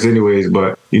focused anyways,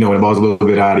 but, when the ball's a little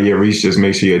bit out of your reach, just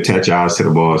make sure you attach your eyes to the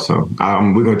ball. So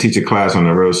we're going to teach a class on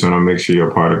the road soon. I'll make sure you're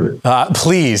a part of it.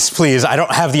 Please. I don't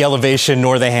have the elevation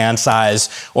nor the hand size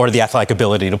or the athletic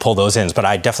ability to pull those ins, but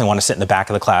I definitely want to sit in the back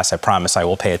of the class. I promise I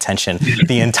will pay attention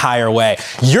the entire way.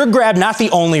 Your grab, not the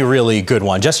only really good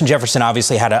one. Justin Jefferson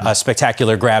obviously had a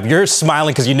spectacular grab. You're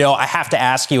smiling because I have to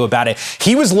ask you about it.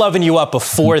 He was loving you up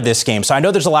before this game, so I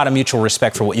know there's a lot of mutual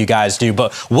respect for what you guys do,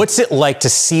 but what's it like to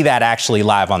see that actually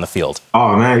live on the field?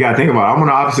 Oh, man, you got to think about it. I'm on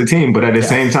the opposite team, but at the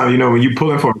same time, when you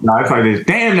pulling for a guy, it's like this,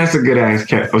 damn, that's a good-ass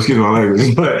catch. Oh, excuse my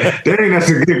language, but dang, that's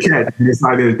a good catch. It's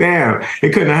like this, damn,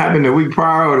 it couldn't have happened the week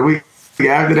prior or the week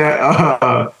after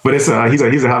that. But he's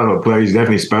a hell of a player. He's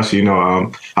definitely special.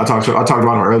 I talked about him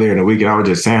earlier in the week, and I was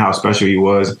just saying how special he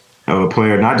was of a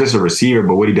player, not just a receiver,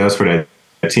 but what he does for that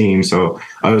team. So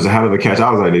it was a hell of a catch.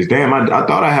 I was like, damn, I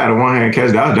thought I had a one-hand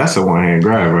catch. That's a one-hand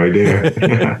grab right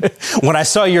there. When I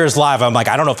saw yours live, I'm like,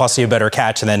 I don't know if I'll see a better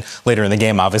catch. And then later in the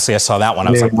game, obviously, I saw that one. I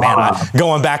was I'm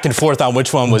going back and forth on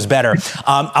which one was better.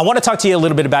 I want to talk to you a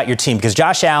little bit about your team, because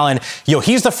Josh Allen,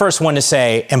 he's the first one to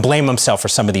say and blame himself for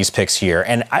some of these picks here.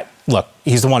 And look,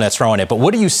 he's the one that's throwing it. But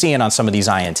what are you seeing on some of these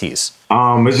INTs?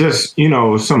 It's just,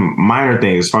 some minor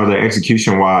things as far as the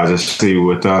execution-wise, especially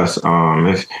with us.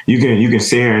 If you can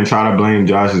sit here and try to blame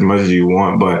Josh as much as you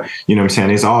want, but,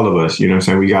 it's all of us.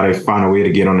 We got to find a way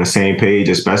to get on the same page,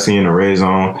 especially in the red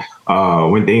zone.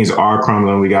 When things are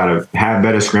crumbling, we got to have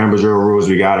better scramble drill rules.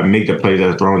 We got to make the plays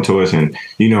that's thrown to us and,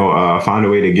 find a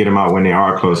way to get them out when they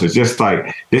are close. It's just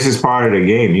like, this is part of the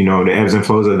game, the ebbs and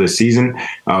flows of the season.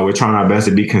 We're trying our best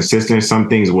to be consistent. Some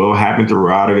things will happen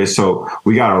throughout of it. So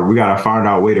we gotta find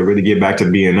our way to really get back to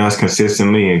being us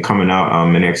consistently and coming out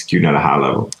and executing at a high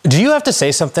level. Do you have to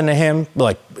say something to him,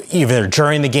 like either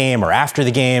during the game or after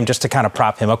the game, just to kind of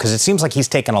prop him up? Because it seems like he's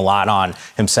taken a lot on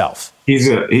himself. He's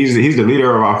the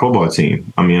leader of our football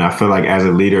team. I mean, I feel like as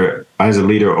a leader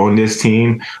on this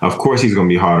team, of course he's going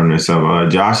to be hard on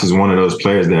himself. Josh is one of those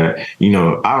players that, I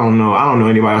don't know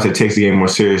anybody else that takes the game more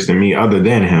serious than me other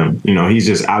than him. He's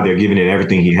just out there giving it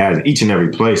everything he has each and every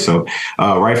play. So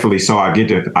rightfully so, I get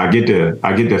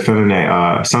the feeling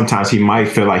that sometimes he might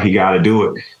feel like he got to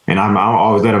do it. And I'll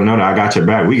always let him know that I got your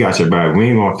back. We got your back. We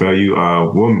ain't going to fail you.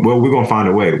 We're going to find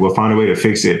a way. We'll find a way to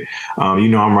fix it.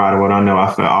 I'm riding what I know.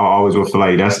 I always will feel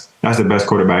like that's the best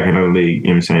quarterback in the league. You know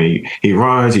what I'm saying? He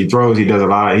runs, he throws, he does a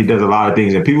lot of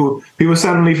things. And people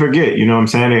suddenly forget, you know what I'm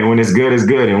saying? And when it's good, it's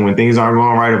good. And when things aren't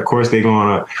going right, of course, they're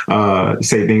going to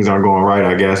say things aren't going right,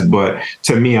 I guess. But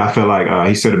to me, I feel like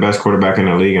he's still the best quarterback in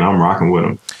the league, and I'm rocking with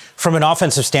him. From an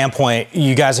offensive standpoint,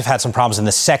 you guys have had some problems in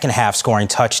the second half scoring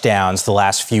touchdowns the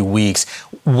last few weeks.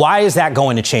 Why is that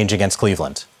going to change against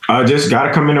Cleveland? Just got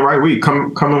to come in the right week,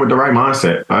 come in with the right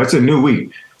mindset. It's a new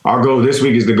week. Our goal this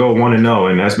week is to go 1-0,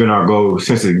 and that's been our goal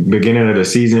since the beginning of the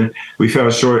season. We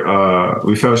fell short.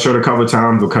 We fell short a couple of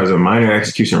times because of minor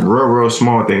execution, real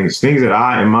small things that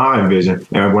I envision,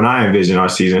 and when I envision our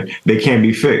season, they can't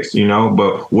be fixed,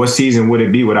 But what season would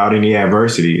it be without any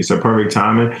adversity? It's a perfect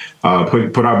timing.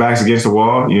 Put our backs against the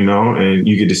wall, and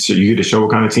you get to show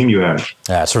what kind of team you have.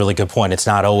 Yeah, that's a really good point. It's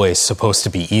not always supposed to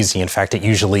be easy. In fact, it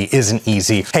usually isn't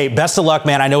easy. Hey, best of luck,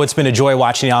 man. I know it's been a joy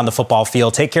watching you on the football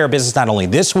field. Take care of business not only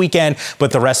this weekend,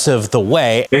 but the rest of the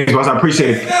way. Thanks, boss. I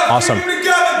appreciate it. Awesome. What are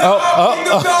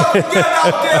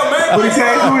you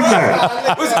saying? Who is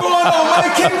that? What's going on,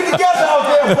 man? Keep it together out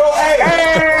there, bro. Hey!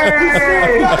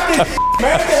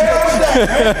 Man, what the hell was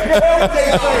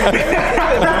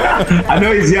that? I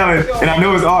know he's yelling, and I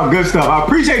know it's all good stuff. I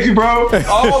appreciate you, bro.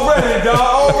 Already, dog.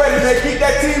 Already, man. Keep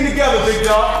that team together, big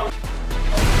dog.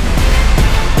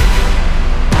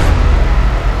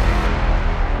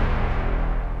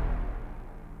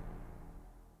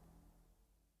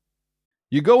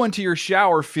 You go into your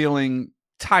shower feeling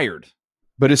tired,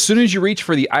 but as soon as you reach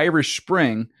for the Irish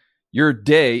Spring, your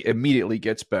day immediately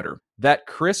gets better. That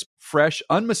crisp, fresh,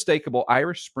 unmistakable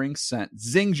Irish Spring scent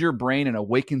zings your brain and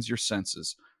awakens your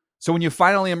senses. So when you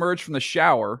finally emerge from the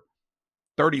shower,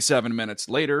 37 minutes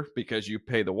later, because you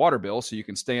pay the water bill so you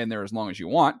can stay in there as long as you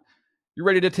want, you're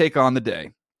ready to take on the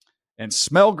day and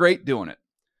smell great doing it.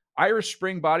 Irish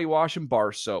Spring Body Wash and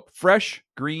Bar Soap. Fresh,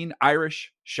 green,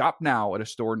 Irish. Shop now at a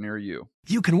store near you.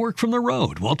 You can work from the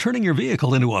road while turning your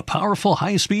vehicle into a powerful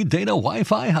high-speed data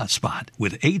Wi-Fi hotspot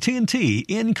with AT&T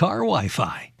in-car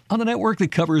Wi-Fi. On a network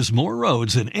that covers more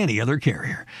roads than any other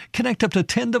carrier. Connect up to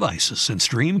 10 devices and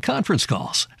stream conference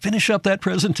calls. Finish up that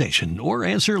presentation or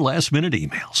answer last-minute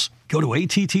emails. Go to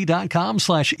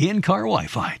att.com/in-car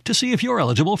Wi-Fi to see if you're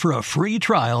eligible for a free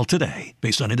trial today.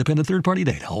 Based on independent third-party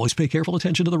data, always pay careful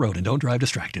attention to the road and don't drive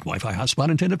distracted. Wi-Fi hotspot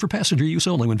intended for passenger use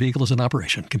only when vehicle is in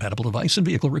operation. Compatible device and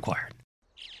vehicle required.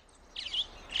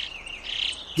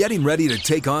 Getting ready to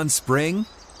take on spring?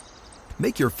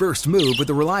 Make your first move with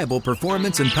the reliable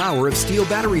performance and power of Steel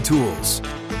battery tools.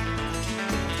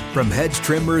 From hedge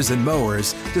trimmers and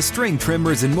mowers to string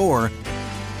trimmers and more,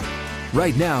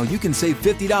 right now you can save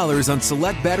 $50 on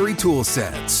select battery tool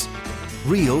sets.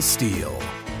 Real Steel.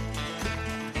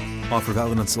 Offer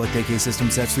valid on select AK system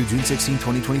sets through June 16,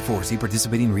 2024. See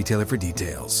participating retailer for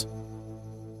details.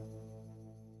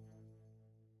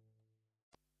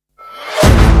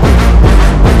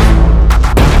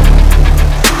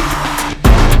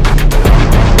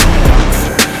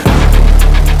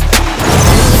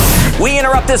 We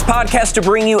interrupt this podcast to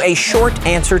bring you a short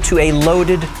answer to a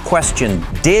loaded question.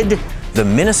 Did the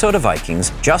Minnesota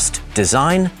Vikings just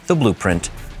design the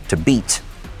blueprint to beat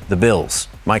the Bills?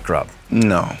 Mike Grubb.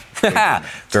 No.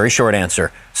 Very short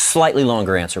answer. Slightly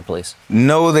longer answer, please.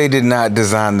 No, they did not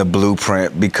design the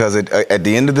blueprint because at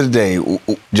the end of the day,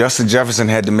 Justin Jefferson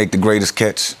had to make the greatest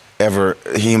catch ever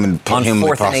humanly possible.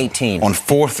 On 4th and 18. On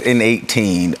 4th and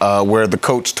 18, where the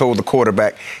coach told the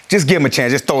quarterback, just give him a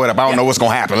chance, just throw it up. I don't know what's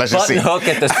going to happen. Let's just see. Button hook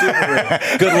at the Super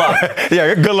Bowl. Good luck.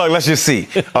 Yeah, good luck. Let's just see.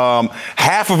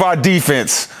 Half of our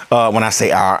defense, when I say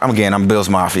our, I'm Bills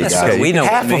Mafia, guys. Okay, we know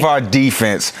half of our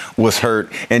defense was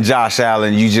hurt, and Josh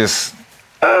Allen, you just...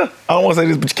 I don't want to say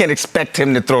this, but you can't expect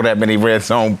him to throw that many red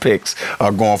zone picks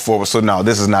going forward. So, no,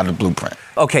 this is not a blueprint.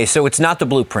 Okay, so it's not the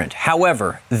blueprint.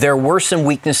 However, there were some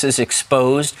weaknesses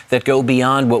exposed that go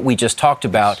beyond what we just talked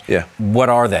about. Yeah. What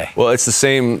are they? Well, it's the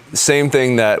same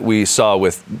thing that we saw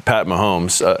with Pat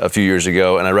Mahomes a few years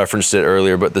ago, and I referenced it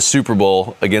earlier, but the Super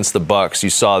Bowl against the Bucs, you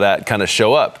saw that kind of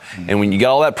show up. Mm-hmm. And when you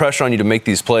got all that pressure on you to make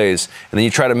these plays, and then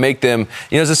you try to make them,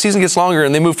 as the season gets longer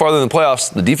and they move farther in the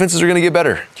playoffs, the defenses are going to get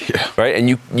better. Yeah. Right?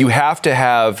 And you have to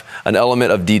have an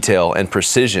element of detail and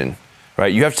precision.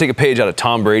 Right? You have to take a page out of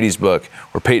Tom Brady's book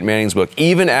or Peyton Manning's book,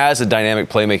 even as a dynamic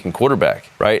playmaking quarterback,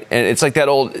 right? And it's like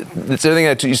it's everything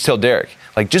I used to tell Derek.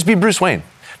 Like, just be Bruce Wayne.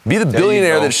 Be the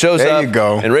billionaire that shows up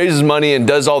and raises money and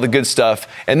does all the good stuff.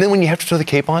 And then when you have to throw the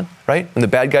cape on, right? When the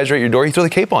bad guys are at your door, you throw the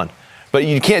cape on. But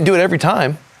you can't do it every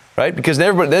time. Right? Because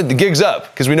then the gig's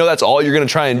up. Because we know that's all you're going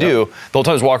to try and do. The whole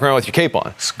time is walk around with your cape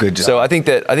on. It's a good job. So I think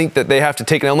that they have to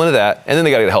take an element of that, and then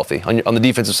they got to get healthy. On the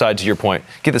defensive side, to your point,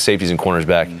 get the safeties and corners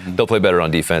back. Mm-hmm. They'll play better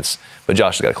on defense. But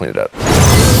Josh has got to clean it up.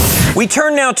 We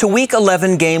turn now to Week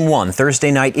 11, Game 1,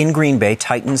 Thursday night in Green Bay,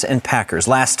 Titans and Packers.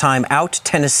 Last time out,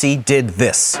 Tennessee did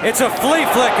this. It's a flea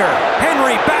flicker.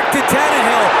 Henry back to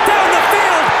Tannehill. Down the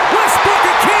field.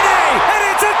 Westbrook-Ikine. And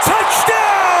it's a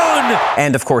touchdown.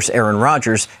 And, of course, Aaron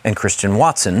Rodgers and Christian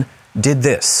Watson did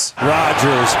this.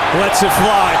 Rodgers lets it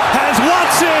fly, has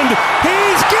Watson,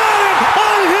 he's got it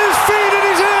on his feet, and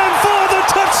he's in for the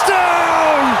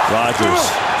touchdown! Rodgers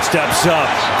steps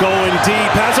up, going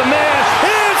deep, has a man,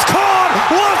 it's caught,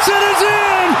 Watson is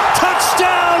in!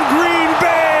 Touchdown, Green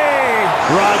Bay!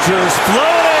 Rodgers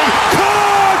floating,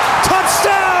 caught,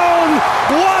 touchdown,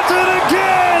 Watson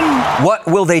again! What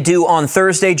will they do on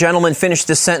Thursday? Gentlemen, finish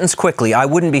this sentence quickly. I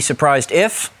wouldn't be surprised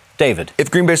if, David.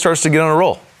 If Green Bay starts to get on a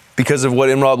roll. Because of what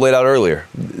Imrob laid out earlier.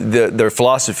 Their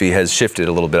philosophy has shifted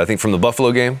a little bit. I think from the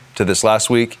Buffalo game to this last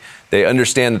week, they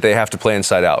understand that they have to play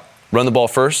inside out. Run the ball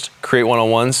first, create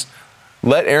one-on-ones.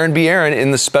 Let Aaron be Aaron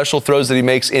in the special throws that he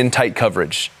makes in tight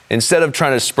coverage. Instead of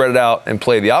trying to spread it out and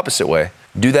play the opposite way,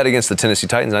 do that against the Tennessee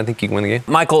Titans, and I think you can win the game.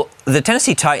 Michael, the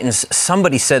Tennessee Titans,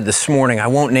 somebody said this morning, I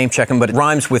won't name check him, but it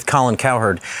rhymes with Colin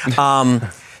Cowherd,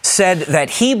 said that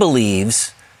he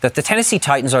believes that the Tennessee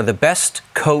Titans are the best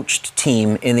coached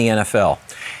team in the NFL.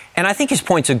 And I think his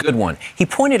point's a good one. He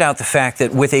pointed out the fact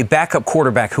that with a backup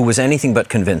quarterback who was anything but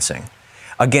convincing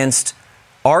against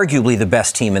arguably the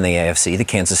best team in the AFC, the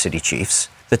Kansas City Chiefs,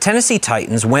 the Tennessee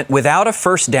Titans went without a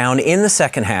first down in the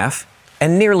second half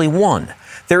and nearly won.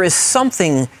 There is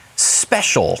something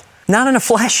special, not in a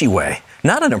flashy way,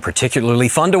 not in a particularly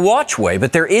fun to watch way,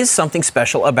 but there is something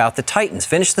special about the Titans.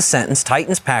 Finish the sentence.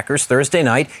 Titans-Packers Thursday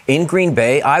night in Green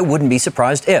Bay. I wouldn't be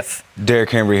surprised if.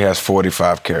 Derrick Henry has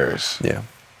 45 carries. Yeah.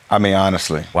 I mean,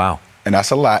 honestly. Wow. And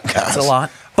that's a lot, guys. That's a lot.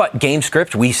 But game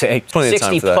script, we say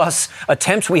 60-plus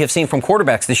attempts we have seen from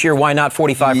quarterbacks this year. Why not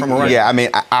 45 from a running? Yeah, I mean,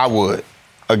 I would.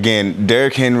 Again,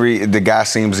 Derrick Henry, the guy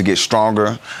seems to get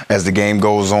stronger as the game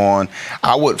goes on.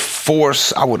 I would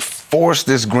force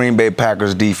this Green Bay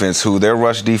Packers defense, who their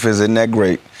rush defense isn't that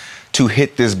great, to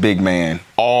hit this big man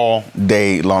all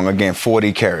day long. Again,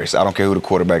 40 carries. I don't care who the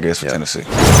quarterback is for Tennessee.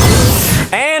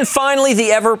 And finally,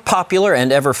 the ever popular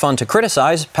and ever fun to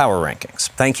criticize power rankings.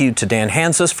 Thank you to Dan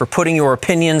Hanzus for putting your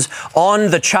opinions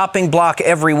on the chopping block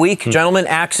every week. Gentlemen,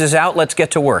 axe is out. Let's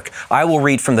get to work. I will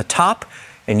read from the top,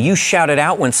 and you shout it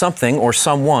out when something or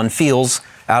someone feels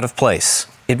out of place.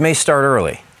 It may start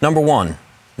early. Number 1,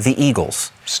 the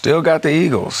Eagles. Still got the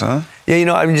Eagles, huh? Yeah, you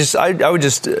know, I would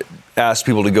just ask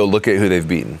people to go look at who they've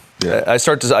beaten. Yeah. I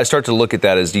start to look at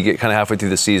that as you get kind of halfway through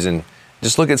the season.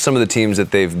 Just look at some of the teams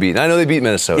that they've beaten. I know they beat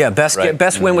Minnesota. Yeah,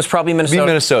 best win was probably Minnesota. Beat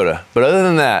Minnesota, but other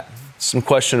than that, some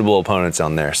questionable opponents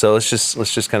on there. So let's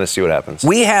just kind of see what happens.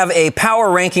 We have a power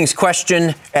rankings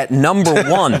question at number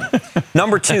 1.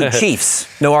 Number 2, Chiefs.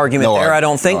 No argument there, I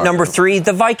don't think. Number 3,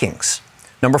 the Vikings.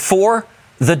 Number 4,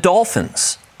 the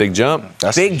Dolphins. Big jump.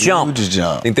 That's big a jump. Huge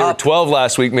jump. I think they were 12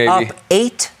 last week, maybe. Up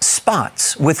 8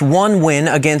 spots with 1 win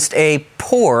against a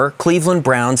poor Cleveland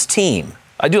Browns team.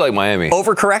 I do like Miami.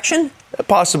 Overcorrection?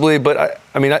 Possibly, but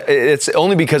I mean, it's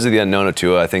only because of the unknown of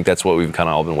Tua. I think that's what we've kind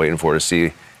of all been waiting for to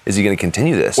see. Is he going to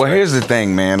continue this? Well, here's the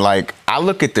thing, man. Like, I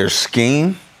look at their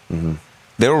scheme. Mm-hmm.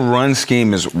 Their run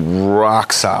scheme is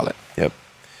rock solid. Yep.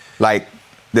 Like,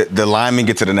 the linemen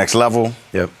get to the next level.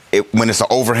 Yep. When it's an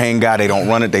overhang guy, they don't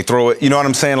run it, they throw it. You know what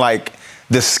I'm saying? Like,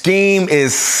 the scheme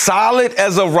is solid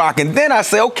as a rock. And then I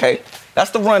say, okay,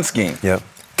 that's the run scheme. Yep.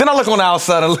 Then I look on the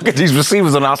outside and look at these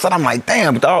receivers on the outside. I'm like,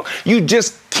 damn, dog, you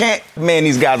just can't man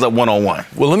these guys up one-on-one.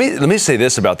 Well, let me say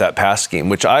this about that pass scheme,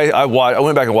 which I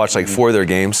went back and watched like 4 of their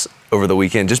games over the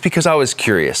weekend just because I was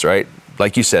curious, right?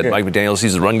 Like you said, Mike McDaniels,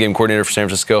 he's the run game coordinator for San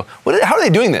Francisco. How are they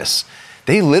doing this?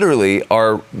 They literally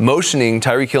are motioning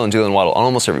Tyreek Hill and Jalen Waddle on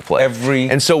almost every play.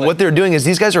 And so what they're doing is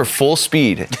these guys are full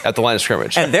speed at the line of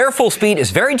scrimmage. And their full speed is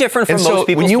very different from most people's full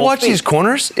speed. When you watch these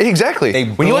corners, exactly. They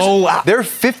blow out. They're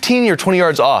 15 or 20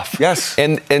 yards off. Yes.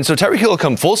 And so Tyreek Hill will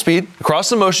come full speed, across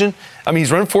the motion. I mean,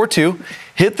 he's running 4-2,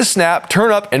 hit the snap,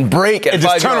 turn up, and break at 5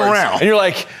 yards. Turn around. And you're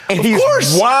like, and he's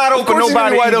wide open,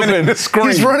 nobody wide even open. In the screen.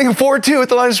 He's running 4-2 at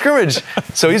the line of scrimmage.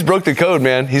 So he's broke the code,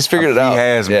 man. He's figured it out. He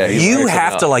has, man. You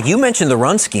have to, like you mentioned the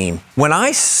run scheme. When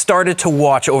I started to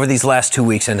watch over these last 2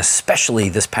 weeks, and especially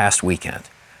this past weekend,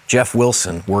 Jeff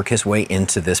Wilson work his way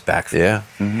into this backfield. Yeah.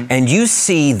 Mm-hmm. And you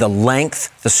see the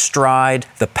length, the stride,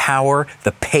 the power,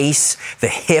 the pace, the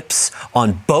hips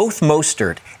on both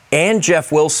Mostert and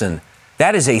Jeff Wilson.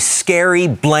 That is a scary,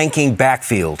 blanking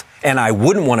backfield, and I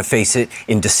wouldn't want to face it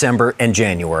in December and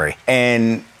January.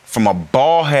 And from a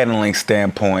ball handling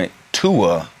standpoint,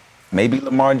 Tua, maybe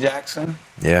Lamar Jackson.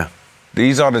 Yeah.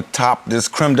 These are the top, this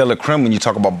creme de la creme when you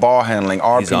talk about ball handling,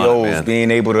 RPOs, being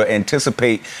able to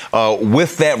anticipate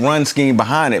with that run scheme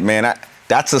behind it, man.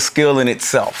 That's a skill in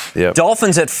itself. Yep.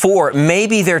 Dolphins at 4.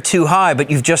 Maybe they're too high,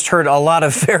 but you've just heard a lot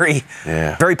of very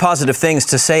positive things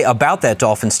to say about that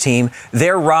Dolphins team.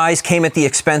 Their rise came at the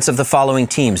expense of the following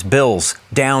teams. Bills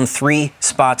down 3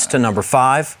 spots to number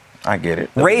 5. I get it.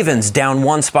 Ravens down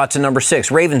 1 spot to number 6.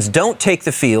 Ravens don't take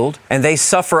the field, and they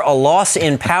suffer a loss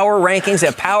in power rankings,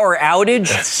 a power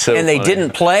outage, and they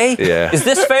didn't play. Yeah. Is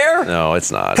this fair? No,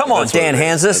 it's not. Come on, Dan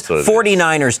Hanzus.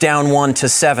 49ers down 1 to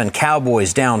 7.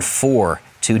 Cowboys down 4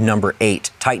 to number 8.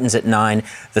 Titans at 9.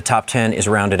 The top 10 is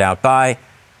rounded out by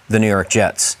the New York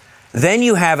Jets. Then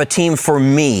you have a team for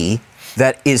me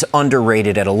that is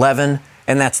underrated at 11.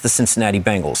 And that's the Cincinnati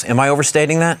Bengals. Am I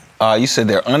overstating that? You said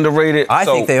they're underrated? I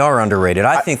think they are underrated.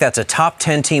 I think that's a top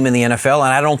 10 team in the NFL,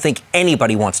 and I don't think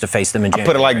anybody wants to face them in January.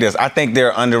 I put it like this. I think they're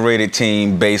an underrated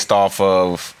team based off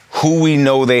of who we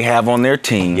know they have on their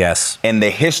team. Yes. And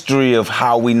the history of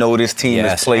how we know this team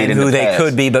has played and in the who past. they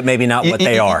could be, but maybe not what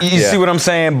they are. You see what I'm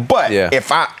saying? But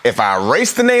if I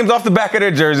erase the names off the back of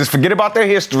their jerseys, forget about their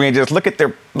history, and just look at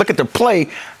their play,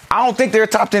 I don't think they're a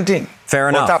top 10 team. Fair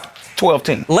enough. Or top 12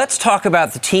 team. Let's talk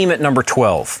about the team at number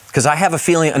 12, because I have a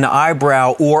feeling an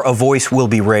eyebrow or a voice will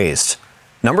be raised.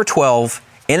 Number 12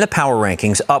 in the power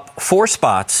rankings, up 4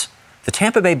 spots, the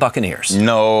Tampa Bay Buccaneers.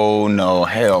 No,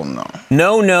 hell no.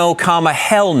 No,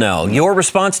 hell no. Your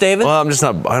response, David? Well, I'm just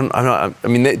not. I'm not. I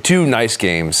mean, 2 nice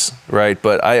games, right?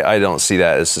 But I don't see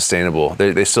that as sustainable.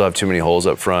 They still have too many holes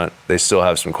up front. They still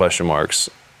have some question marks.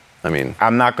 I mean,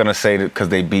 I'm not going to say that because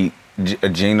they beat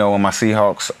Geno and my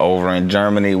Seahawks over in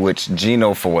Germany, which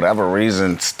Geno, for whatever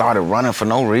reason, started running for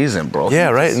no reason, bro. Yeah,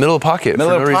 right. Middle of the pocket.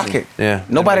 Middle of the pocket. Yeah.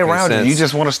 Nobody around you. You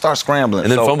just want to start scrambling.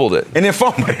 And then fumbled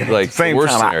it. Like, same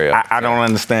worst scenario. I don't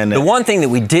understand that. The one thing that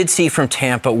we did see from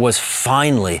Tampa was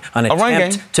finally an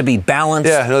attempt to be balanced.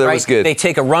 Yeah, no, that was good. They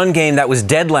take a run game that was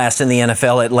dead last in the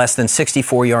NFL at less than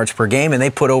 64 yards per game, and they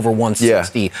put over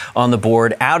 160 on the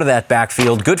board out of that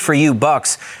backfield. Good for you,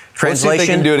 Bucks.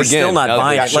 Translation, we're still not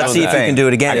buying it. Let's see if we can do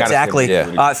it again. Exactly.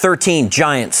 13,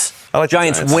 Giants.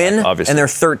 Giants win, and they're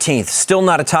 13th. Still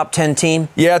not a top 10 team?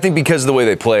 Yeah, I think because of the way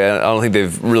they play. I don't think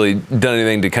they've really done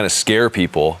anything to kind of scare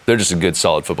people. They're just a good,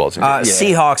 solid football team.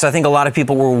 Seahawks, I think a lot of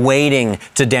people were waiting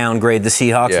to downgrade the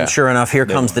Seahawks, and sure enough, here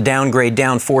comes the downgrade,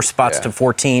 down 4 spots to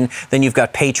 14. Then you've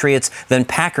got Patriots, then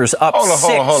Packers up 6.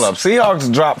 Hold up.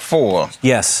 Seahawks dropped 4.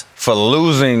 Yes. For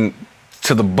losing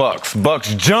to the Bucks.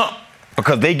 Bucks jump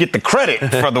because they get the credit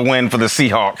for the win for the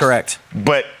Seahawks. Correct.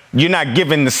 But you're not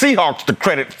giving the Seahawks the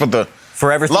credit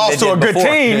for everything loss to a good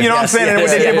team. You know what I'm saying? And what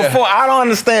they did before. I don't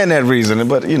understand that reasoning,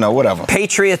 but whatever.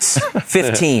 Patriots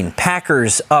 15.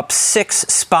 Packers up 6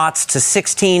 spots to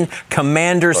 16.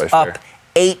 Commanders up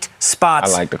 8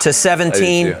 spots to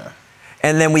 17.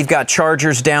 And then we've got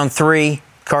Chargers down 3.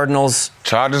 Cardinals.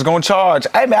 Chargers gonna charge.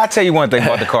 Hey, man, I'll tell you one thing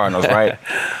about the Cardinals, right?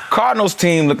 Cardinals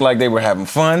team looked like they were having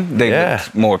fun. They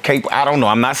looked more capable. I don't know.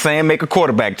 I'm not saying make a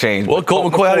quarterback change. Well,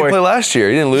 Colt McCoy, how did he play last year?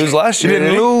 He didn't lose last year. He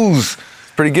didn't lose.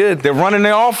 Pretty good. They're running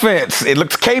their offense. It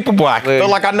looks capable. I feel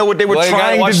like I know what they were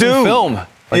trying to do. Film.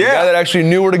 A guy that actually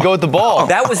knew where to go with the ball.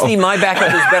 That was my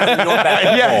backup is better than your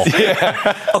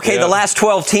backup. Okay, the last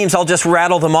 12 teams, I'll just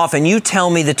rattle them off, and you tell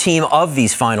me the team of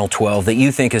these final 12 that you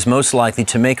think is most likely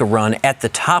to make a run at the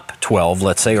top 12,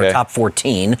 let's say, or top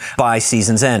 14 by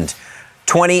season's end.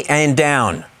 20 and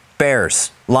down.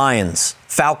 Bears, Lions,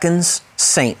 Falcons,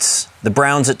 Saints. The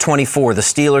Browns at 24, the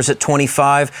Steelers at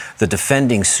 25, the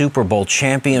defending Super Bowl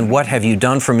champion. What have you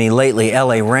done for me lately?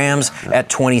 LA Rams at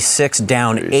 26,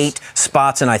 down 8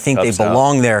 spots, and I think they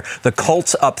belong there. The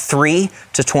Colts up 3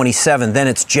 to 27. Then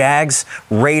it's Jags,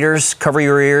 Raiders, cover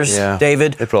your ears,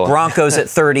 David. Broncos at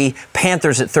 30,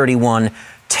 Panthers at 31.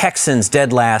 Texans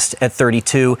dead last at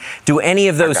 32. Do any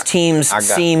of those teams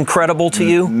seem credible to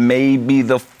you? Maybe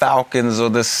the Falcons or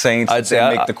the Saints. I'd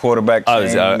say make the quarterback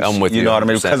change. I'm with you. You know what I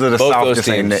mean? Because of the South, just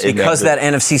ain't because that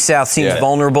NFC South seems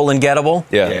vulnerable and gettable.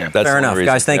 Yeah, that's fair enough,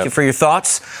 guys. Thank you for your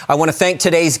thoughts. I want to thank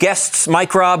today's guests,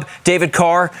 Mike Robb, David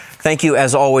Carr. Thank you,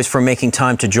 as always, for making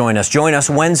time to join us. Join us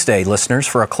Wednesday, listeners,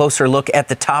 for a closer look at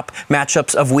the top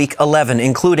matchups of Week 11,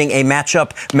 including a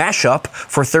mashup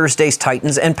for Thursday's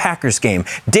Titans and Packers game.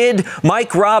 Did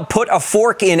Mike Robb put a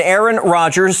fork in Aaron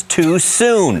Rodgers too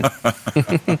soon?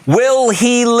 Will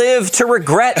he live to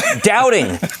regret doubting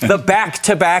the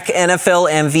back-to-back NFL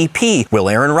MVP? Will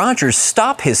Aaron Rodgers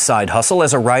stop his side hustle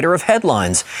as a writer of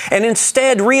headlines and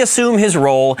instead reassume his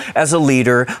role as a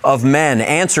leader of men?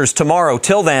 Answers tomorrow.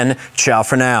 Till then, ciao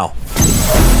for now.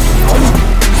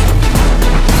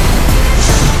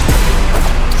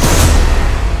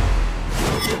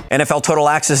 NFL Total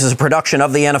Access is a production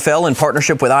of the NFL in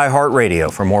partnership with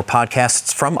iHeartRadio. For more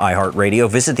podcasts from iHeartRadio,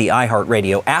 visit the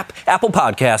iHeartRadio app, Apple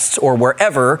Podcasts, or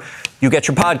wherever you get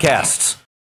your podcasts.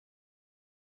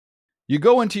 You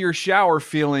go into your shower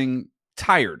feeling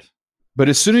tired, but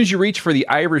as soon as you reach for the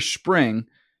Irish Spring,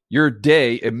 your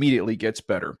day immediately gets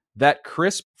better. That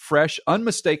crisp, fresh,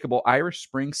 unmistakable Irish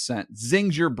Spring scent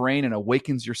zings your brain and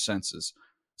awakens your senses.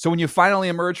 So when you finally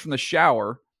emerge from the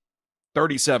shower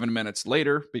 37 minutes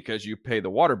later, because you pay the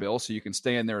water bill so you can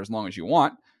stay in there as long as you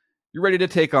want, you're ready to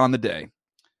take on the day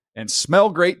and smell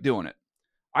great doing it.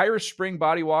 Irish Spring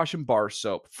Body Wash and Bar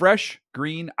Soap. Fresh,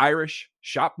 green, Irish.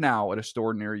 Shop now at a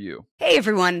store near you. Hey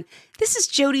everyone, this is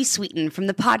Jody Sweeten from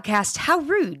the podcast How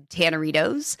Rude,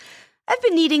 Tanneritos. I've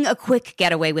been needing a quick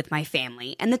getaway with my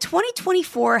family, and the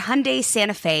 2024 Hyundai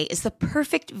Santa Fe is the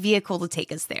perfect vehicle to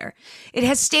take us there. It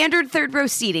has standard third-row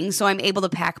seating, so I'm able to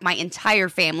pack my entire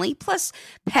family, plus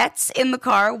pets, in the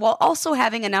car, while also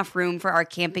having enough room for our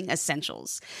camping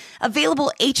essentials.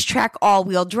 Available H-Track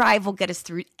all-wheel drive will get us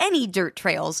through any dirt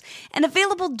trails, and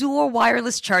available dual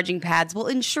wireless charging pads will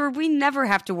ensure we never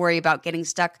have to worry about getting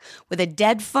stuck with a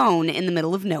dead phone in the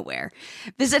middle of nowhere.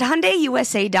 Visit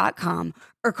HyundaiUSA.com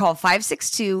or call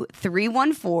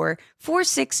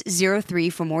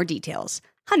 562-314-4603 for more details.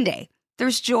 Hyundai,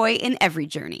 there's joy in every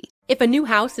journey. If a new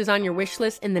house is on your wish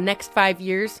list in the next 5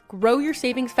 years, grow your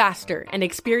savings faster and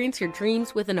experience your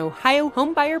dreams with an Ohio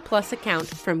Homebuyer Plus account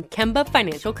from Kemba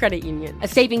Financial Credit Union. A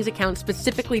savings account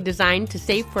specifically designed to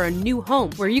save for a new home,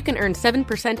 where you can earn 7%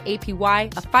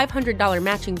 APY, a $500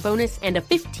 matching bonus, and a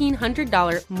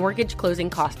 $1,500 mortgage closing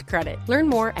cost credit. Learn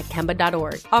more at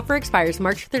Kemba.org. Offer expires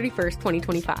March 31st,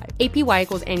 2025. APY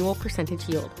equals annual percentage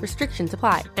yield. Restrictions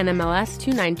apply. NMLS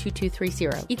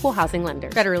 292230. Equal housing lender.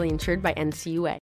 Federally insured by NCUA.